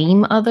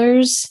blame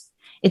others,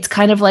 it's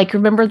kind of like,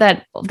 remember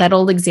that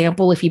old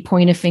example, if you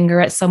point a finger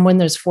at someone,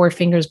 there's 4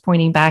 fingers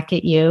pointing back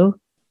at you.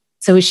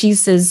 So she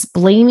says,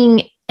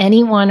 blaming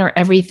anyone or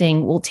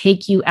everything will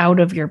take you out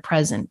of your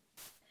present.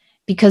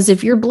 Because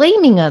if you're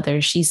blaming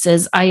others, she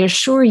says, I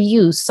assure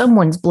you,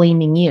 someone's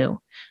blaming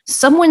you.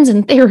 Someone's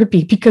in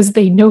therapy because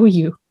they know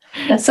you.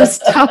 So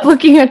stop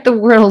looking at the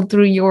world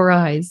through your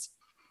eyes.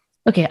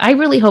 Okay, I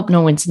really hope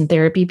no one's in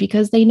therapy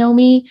because they know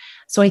me.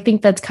 So I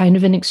think that's kind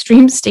of an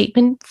extreme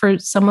statement for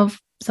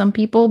some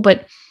people,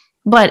 but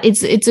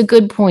it's a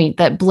good point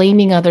that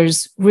blaming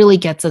others really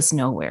gets us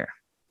nowhere.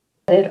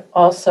 It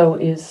also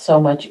is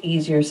so much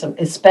easier,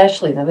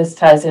 especially now this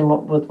ties in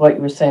with what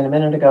you were saying a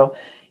minute ago.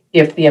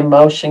 If the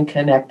emotion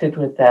connected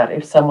with that,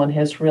 if someone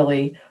has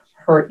really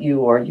hurt you,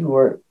 or you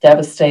were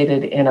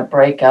devastated in a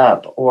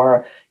breakup,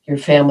 or your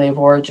family of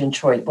origin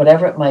choice,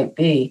 whatever it might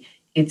be,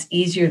 it's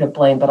easier to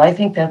blame. But I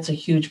think that's a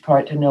huge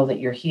part to know that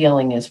you're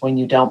healing is when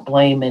you don't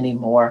blame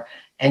anymore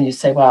and you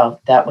say, wow,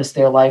 that was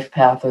their life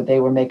path, or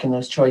they were making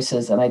those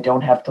choices, and I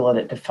don't have to let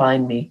it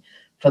define me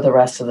for the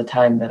rest of the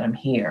time that I'm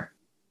here.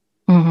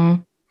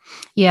 Mm-hmm.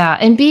 Yeah.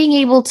 And being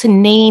able to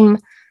name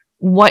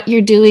what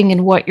you're doing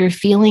and what you're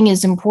feeling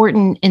is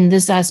important in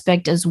this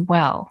aspect as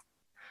well.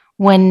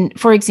 When,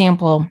 for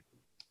example,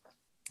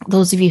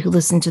 those of you who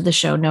listen to the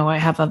show know I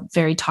have a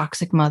very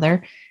toxic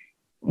mother.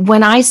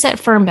 When I set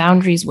firm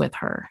boundaries with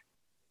her,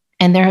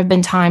 and there have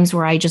been times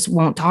where I just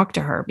won't talk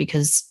to her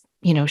because,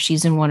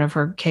 she's in one of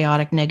her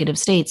chaotic negative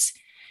states.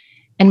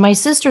 And my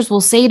sisters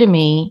will say to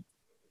me,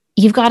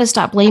 you've got to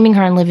stop blaming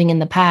her and living in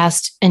the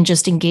past and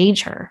just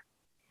engage her.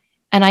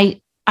 And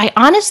I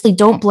honestly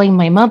don't blame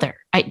my mother.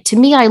 To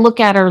me, I look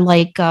at her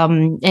like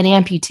an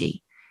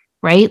amputee,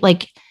 right?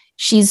 Like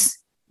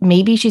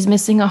maybe she's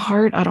missing a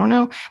heart. I don't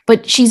know,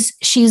 but she's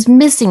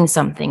missing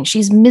something.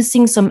 She's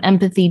missing some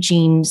empathy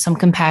gene, some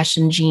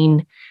compassion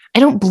gene. I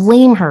don't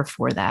blame her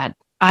for that.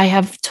 I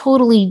have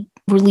totally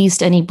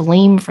released any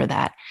blame for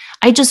that.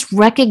 I just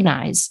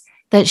recognize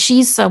that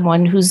she's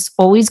someone who's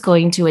always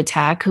going to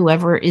attack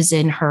whoever is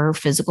in her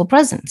physical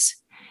presence.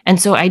 And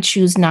so I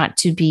choose not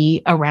to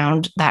be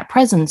around that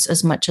presence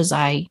as much as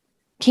I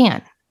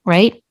can,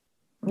 right?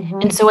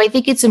 Mm-hmm. And so I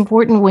think it's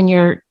important when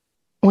you're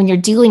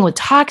dealing with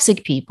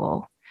toxic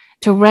people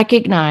to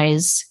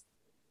recognize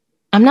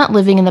I'm not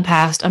living in the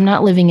past. I'm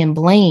not living in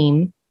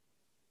blame.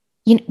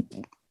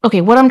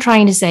 Okay, what I'm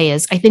trying to say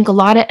is I think a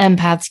lot of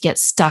empaths get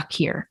stuck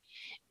here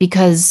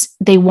because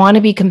they want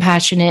to be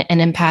compassionate and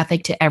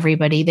empathic to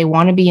everybody. They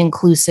want to be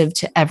inclusive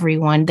to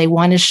everyone. They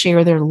want to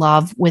share their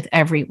love with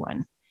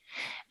everyone.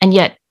 And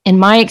yet, in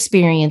my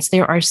experience,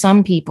 there are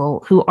some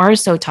people who are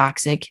so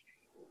toxic,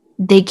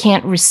 they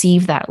can't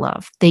receive that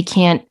love. They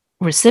can't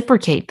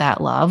reciprocate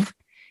that love.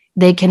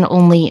 They can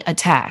only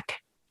attack.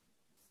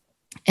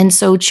 And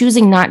so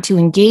choosing not to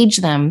engage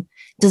them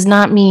does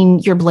not mean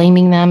you're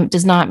blaming them,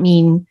 does not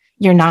mean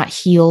you're not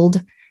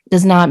healed,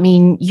 does not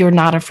mean you're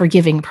not a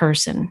forgiving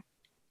person.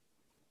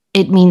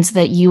 It means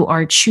that you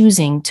are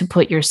choosing to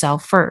put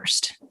yourself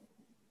first.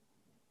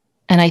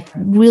 And I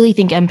really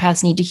think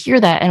empaths need to hear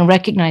that and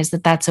recognize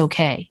that that's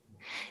okay.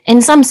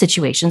 In some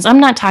situations, I'm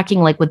not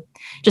talking like with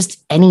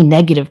just any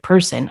negative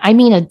person. I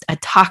mean a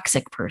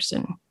toxic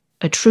person,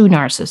 a true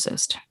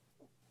narcissist.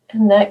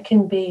 And that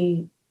can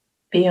be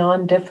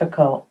beyond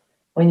difficult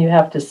when you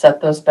have to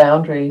set those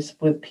boundaries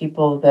with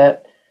people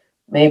that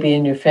may be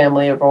in your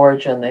family of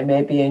origin. They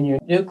may be in your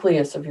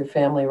nucleus of your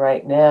family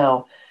right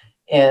now,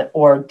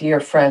 or dear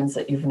friends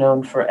that you've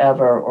known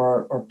forever,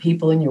 or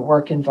people in your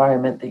work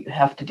environment that you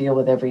have to deal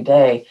with every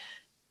day.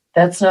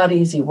 That's not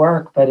easy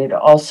work, but it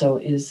also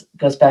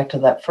goes back to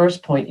that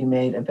first point you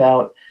made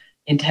about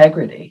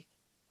integrity.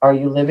 Are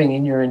you living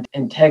in your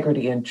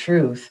integrity and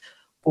truth,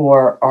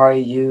 or are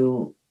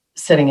you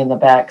sitting in the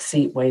back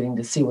seat waiting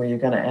to see where you're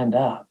going to end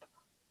up?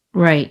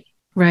 Right.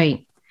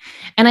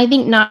 And I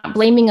think not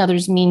blaming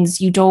others means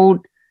you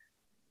don't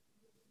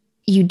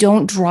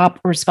drop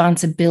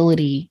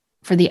responsibility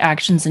for the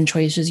actions and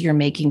choices you're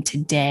making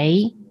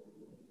today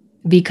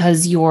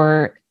because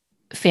your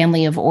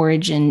family of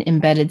origin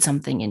embedded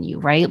something in you,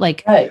 right?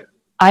 Like, right.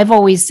 I've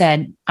always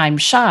said I'm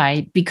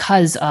shy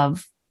because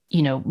of,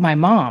 my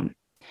mom,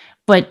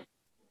 but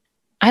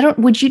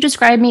would you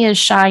describe me as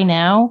shy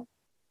now?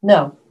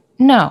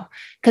 No,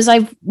 because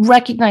I've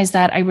recognized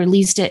that, I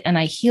released it, and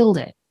I healed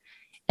it.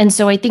 And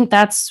so I think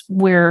that's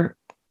where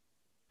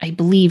I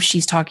believe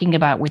she's talking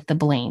about with the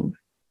blame,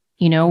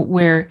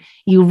 where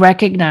you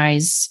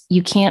recognize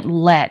you can't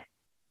let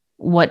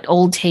what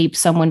old tape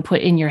someone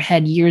put in your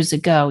head years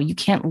ago, you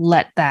can't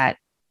let that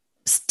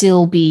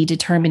still be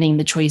determining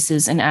the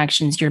choices and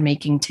actions you're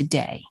making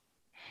today,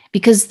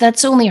 because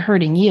that's only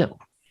hurting you.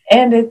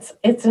 And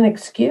it's an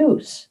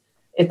excuse.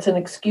 It's an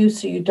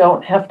excuse so you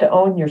don't have to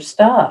own your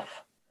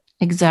stuff.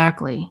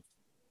 Exactly.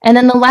 And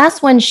then the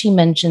last one she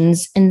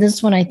mentions, and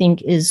this one I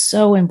think is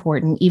so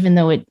important, even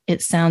though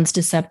it sounds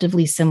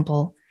deceptively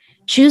simple,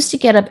 choose to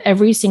get up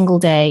every single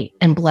day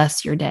and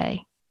bless your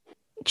day.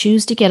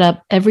 Choose to get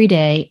up every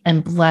day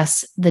and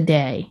bless the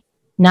day,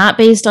 not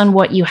based on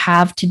what you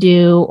have to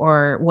do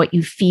or what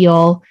you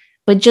feel,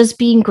 but just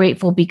being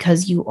grateful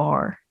because you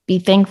are. Be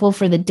thankful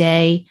for the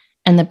day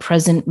and the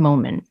present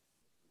moment.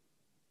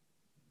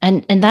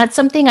 And that's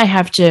something I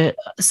have to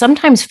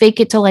sometimes fake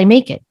it till I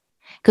make it.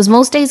 Because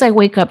most days I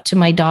wake up to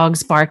my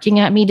dogs barking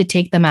at me to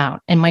take them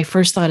out. And my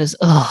first thought is,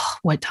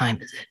 what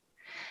time is it?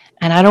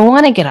 And I don't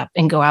want to get up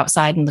and go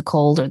outside in the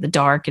cold or the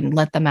dark and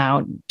let them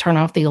out, turn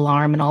off the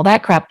alarm and all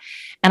that crap.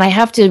 And I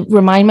have to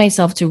remind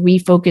myself to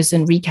refocus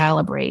and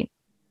recalibrate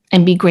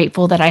and be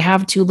grateful that I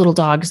have two little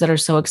dogs that are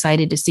so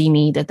excited to see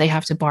me that they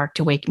have to bark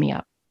to wake me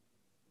up.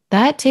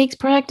 That takes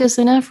practice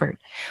and effort.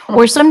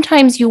 Or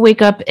sometimes you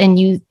wake up and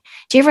do you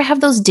ever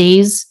have those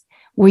days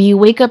where you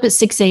wake up at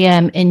 6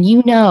 a.m. and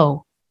you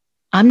know,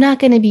 I'm not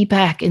going to be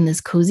back in this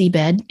cozy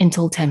bed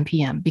until 10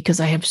 p.m. because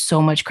I have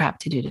so much crap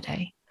to do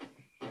today.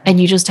 And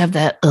you just have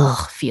that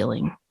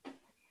feeling.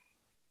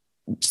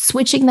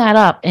 Switching that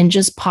up and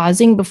just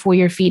pausing before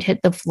your feet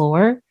hit the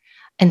floor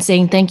and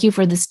saying, thank you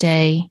for this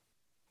day.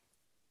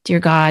 Dear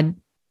God,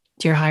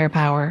 dear higher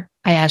power,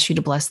 I ask you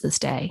to bless this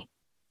day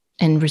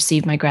and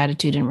receive my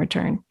gratitude in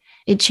return.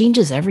 It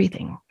changes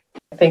everything.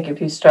 I think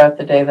if you start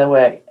the day that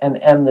way and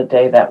end the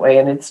day that way,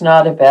 and it's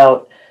not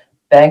about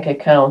bank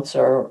accounts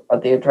or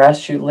the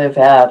address you live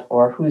at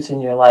or who's in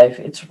your life,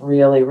 it's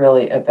really,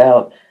 really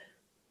about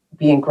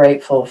being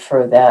grateful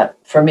for that.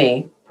 For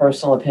me,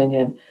 personal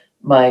opinion,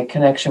 my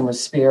connection with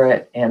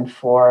spirit, and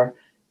for,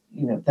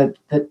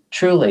 that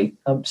truly,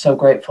 I'm so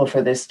grateful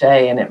for this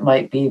day. And it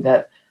might be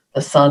that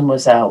the sun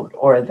was out,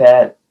 or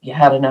that you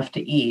had enough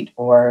to eat,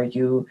 or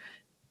you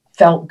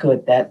felt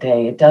good that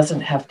day. It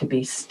doesn't have to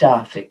be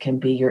stuff. It can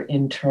be your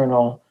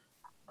internal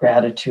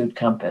gratitude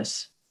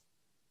compass.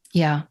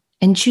 Yeah.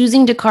 And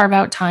choosing to carve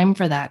out time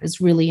for that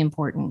is really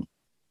important.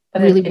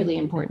 Really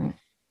important.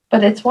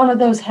 But it's one of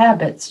those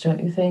habits,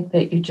 don't you think,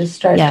 that you just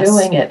start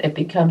doing it. It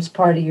becomes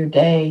part of your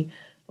day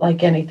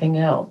like anything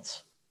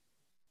else.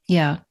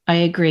 Yeah, I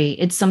agree.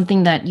 It's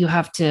something that you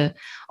have to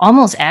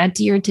almost add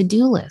to your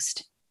to-do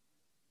list.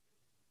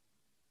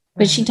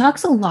 But she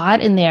talks a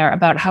lot in there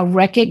about how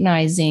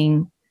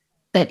recognizing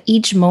that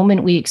each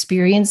moment we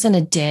experience in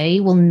a day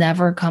will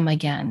never come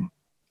again.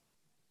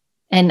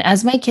 And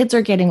as my kids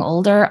are getting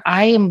older,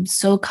 I am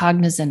so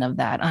cognizant of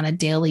that on a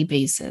daily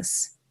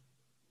basis.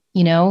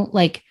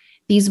 Like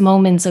these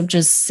moments of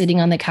just sitting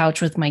on the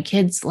couch with my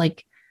kids,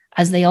 like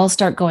as they all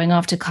start going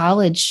off to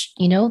college,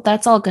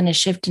 that's all going to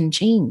shift and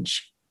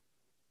change.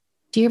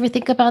 Do you ever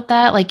think about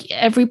that? Like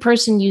every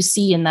person you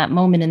see in that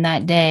moment in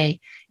that day,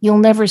 you'll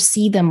never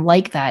see them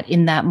like that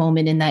in that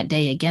moment in that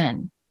day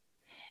again.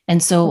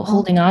 And so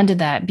holding on to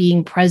that,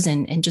 being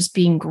present and just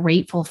being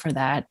grateful for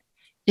that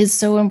is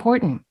so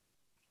important.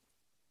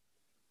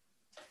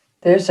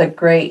 There's a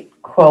great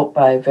quote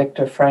by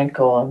Viktor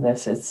Frankl on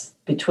this. It's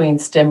between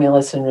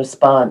stimulus and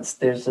response,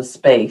 there's a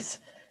space.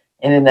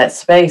 And in that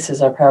space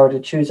is our power to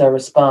choose our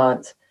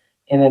response.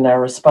 And in our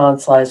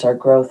response lies our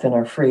growth and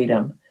our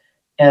freedom.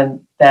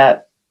 And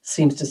that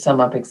seems to sum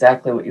up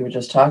exactly what you were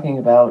just talking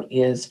about,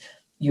 is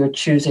you're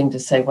choosing to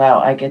say, wow,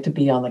 I get to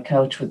be on the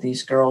couch with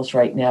these girls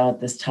right now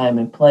at this time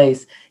and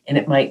place. And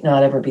it might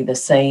not ever be the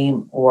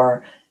same,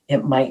 or we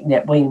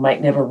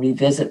might never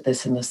revisit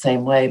this in the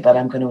same way, but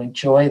I'm going to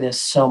enjoy this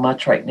so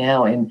much right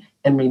now and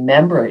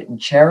remember it and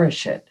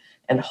cherish it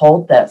and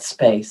hold that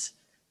space,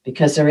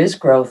 because there is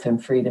growth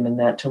and freedom in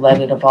that, to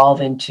let it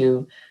evolve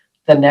into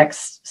the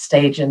next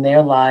stage in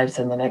their lives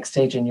and the next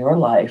stage in your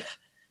life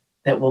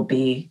that will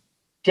be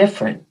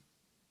different,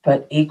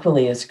 but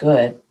equally as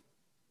good.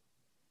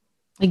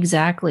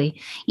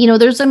 Exactly.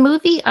 There's a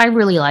movie I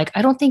really like.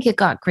 I don't think it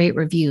got great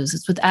reviews.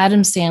 It's with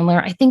Adam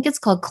Sandler. I think it's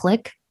called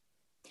Click.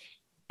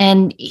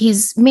 And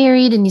he's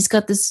married and he's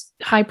got this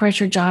high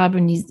pressure job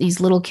and these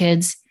little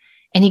kids.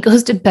 And he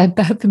goes to Bed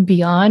Bath &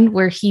 Beyond,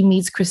 where he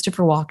meets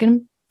Christopher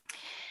Walken.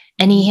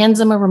 And he hands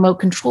him a remote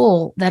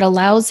control that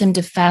allows him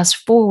to fast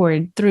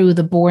forward through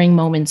the boring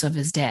moments of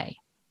his day.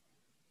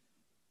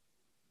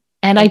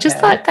 And I just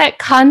thought that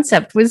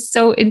concept was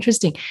so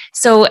interesting.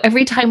 So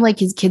every time like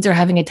his kids are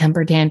having a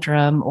temper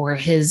tantrum or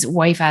his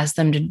wife asks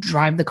them to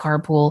drive the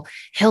carpool,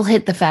 he'll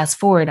hit the fast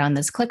forward on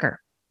this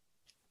clicker.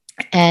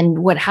 And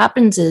what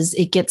happens is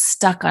it gets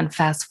stuck on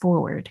fast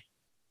forward.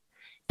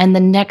 And the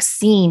next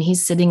scene,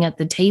 he's sitting at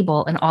the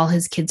table and all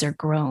his kids are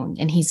grown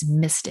and he's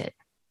missed it.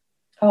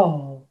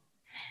 Oh,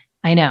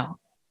 I know.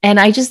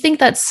 And I just think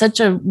that's such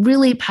a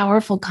really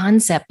powerful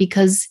concept,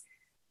 because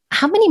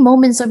how many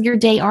moments of your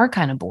day are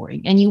kind of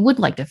boring and you would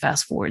like to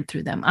fast forward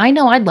through them? I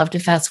know I'd love to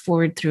fast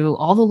forward through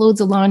all the loads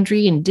of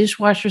laundry and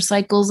dishwasher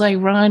cycles I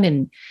run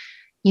and,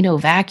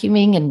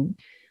 vacuuming and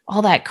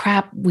all that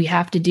crap we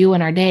have to do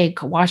in our day,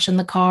 washing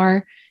the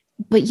car.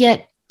 But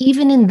yet,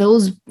 even in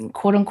those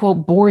quote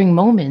unquote boring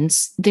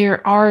moments,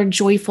 there are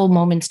joyful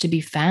moments to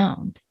be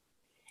found.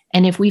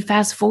 And if we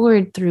fast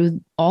forward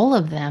through all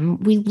of them,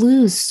 we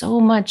lose so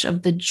much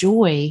of the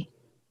joy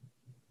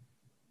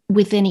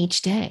within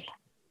each day.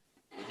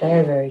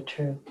 Very, very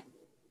true.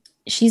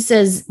 She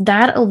says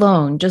that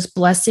alone, just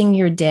blessing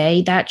your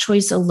day, that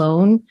choice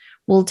alone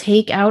will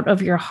take out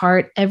of your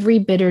heart every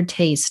bitter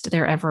taste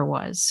there ever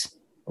was.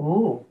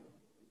 Ooh.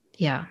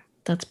 Yeah,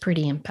 that's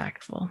pretty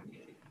impactful.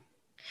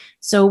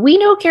 So we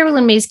know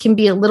Carolyn Myss can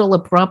be a little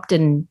abrupt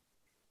and,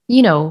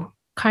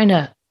 kind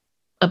of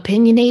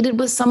opinionated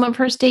with some of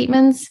her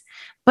statements.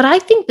 But I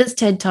think this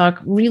TED Talk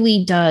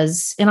really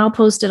does, and I'll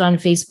post it on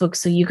Facebook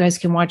so you guys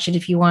can watch it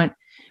if you want.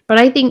 But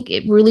I think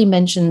it really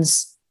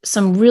mentions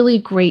some really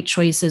great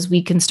choices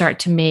we can start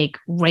to make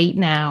right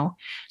now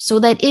so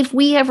that if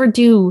we ever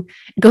do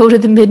go to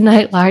the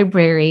Midnight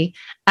Library,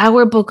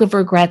 our book of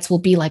regrets will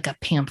be like a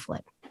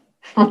pamphlet.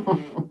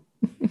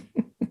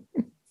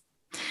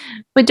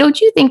 But don't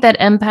you think that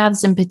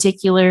empaths in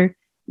particular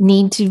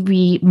need to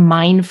be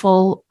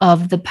mindful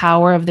of the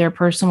power of their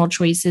personal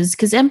choices?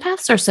 Because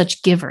empaths are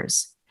such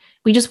givers.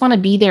 We just want to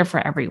be there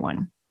for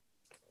everyone.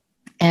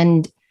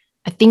 And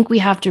I think we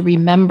have to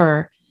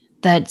remember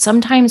that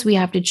sometimes we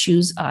have to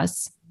choose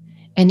us.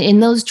 And in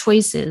those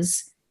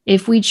choices,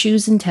 if we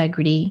choose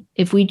integrity,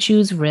 if we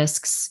choose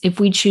risks,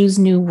 if we choose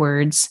new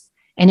words,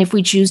 and if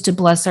we choose to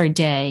bless our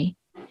day,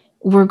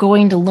 we're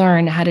going to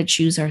learn how to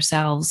choose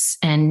ourselves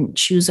and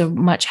choose a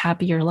much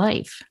happier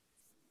life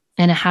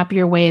and a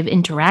happier way of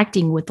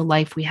interacting with the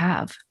life we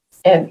have.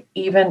 And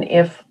even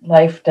if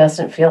life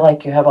doesn't feel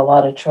like you have a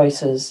lot of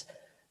choices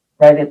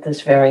right at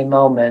this very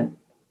moment,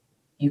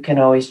 you can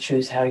always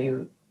choose how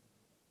you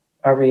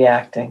are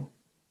reacting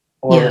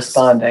or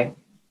responding.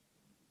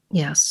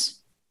 Yes.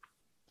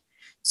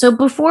 So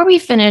before we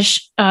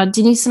finish,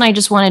 Denise and I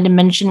just wanted to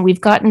mention we've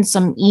gotten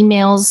some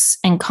emails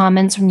and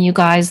comments from you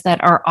guys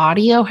that our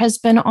audio has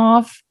been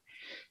off.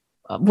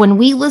 When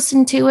we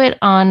listen to it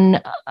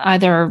on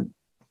either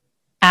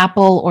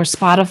Apple or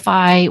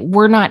Spotify,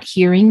 we're not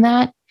hearing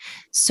that.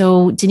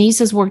 So Denise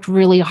has worked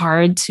really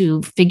hard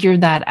to figure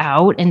that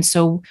out. And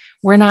so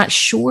we're not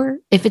sure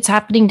if it's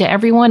happening to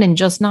everyone and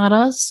just not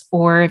us,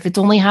 or if it's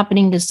only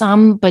happening to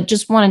some, but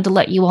just wanted to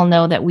let you all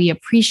know that we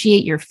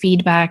appreciate your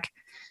feedback.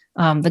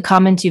 The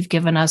comments you've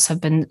given us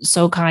have been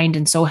so kind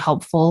and so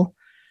helpful.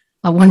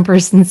 One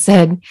person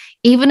said,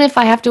 even if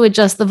I have to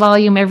adjust the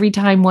volume every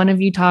time one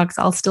of you talks,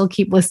 I'll still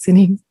keep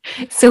listening.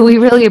 So we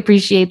really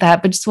appreciate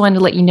that, but just wanted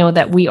to let you know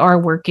that we are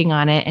working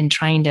on it and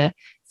trying to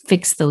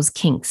fix those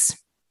kinks.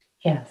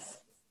 Yes.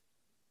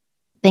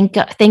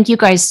 Thank you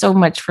guys so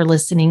much for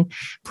listening.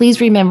 Please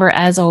remember,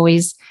 as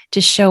always,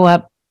 to show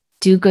up,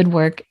 do good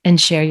work, and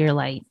share your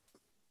light.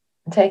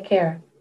 Take care.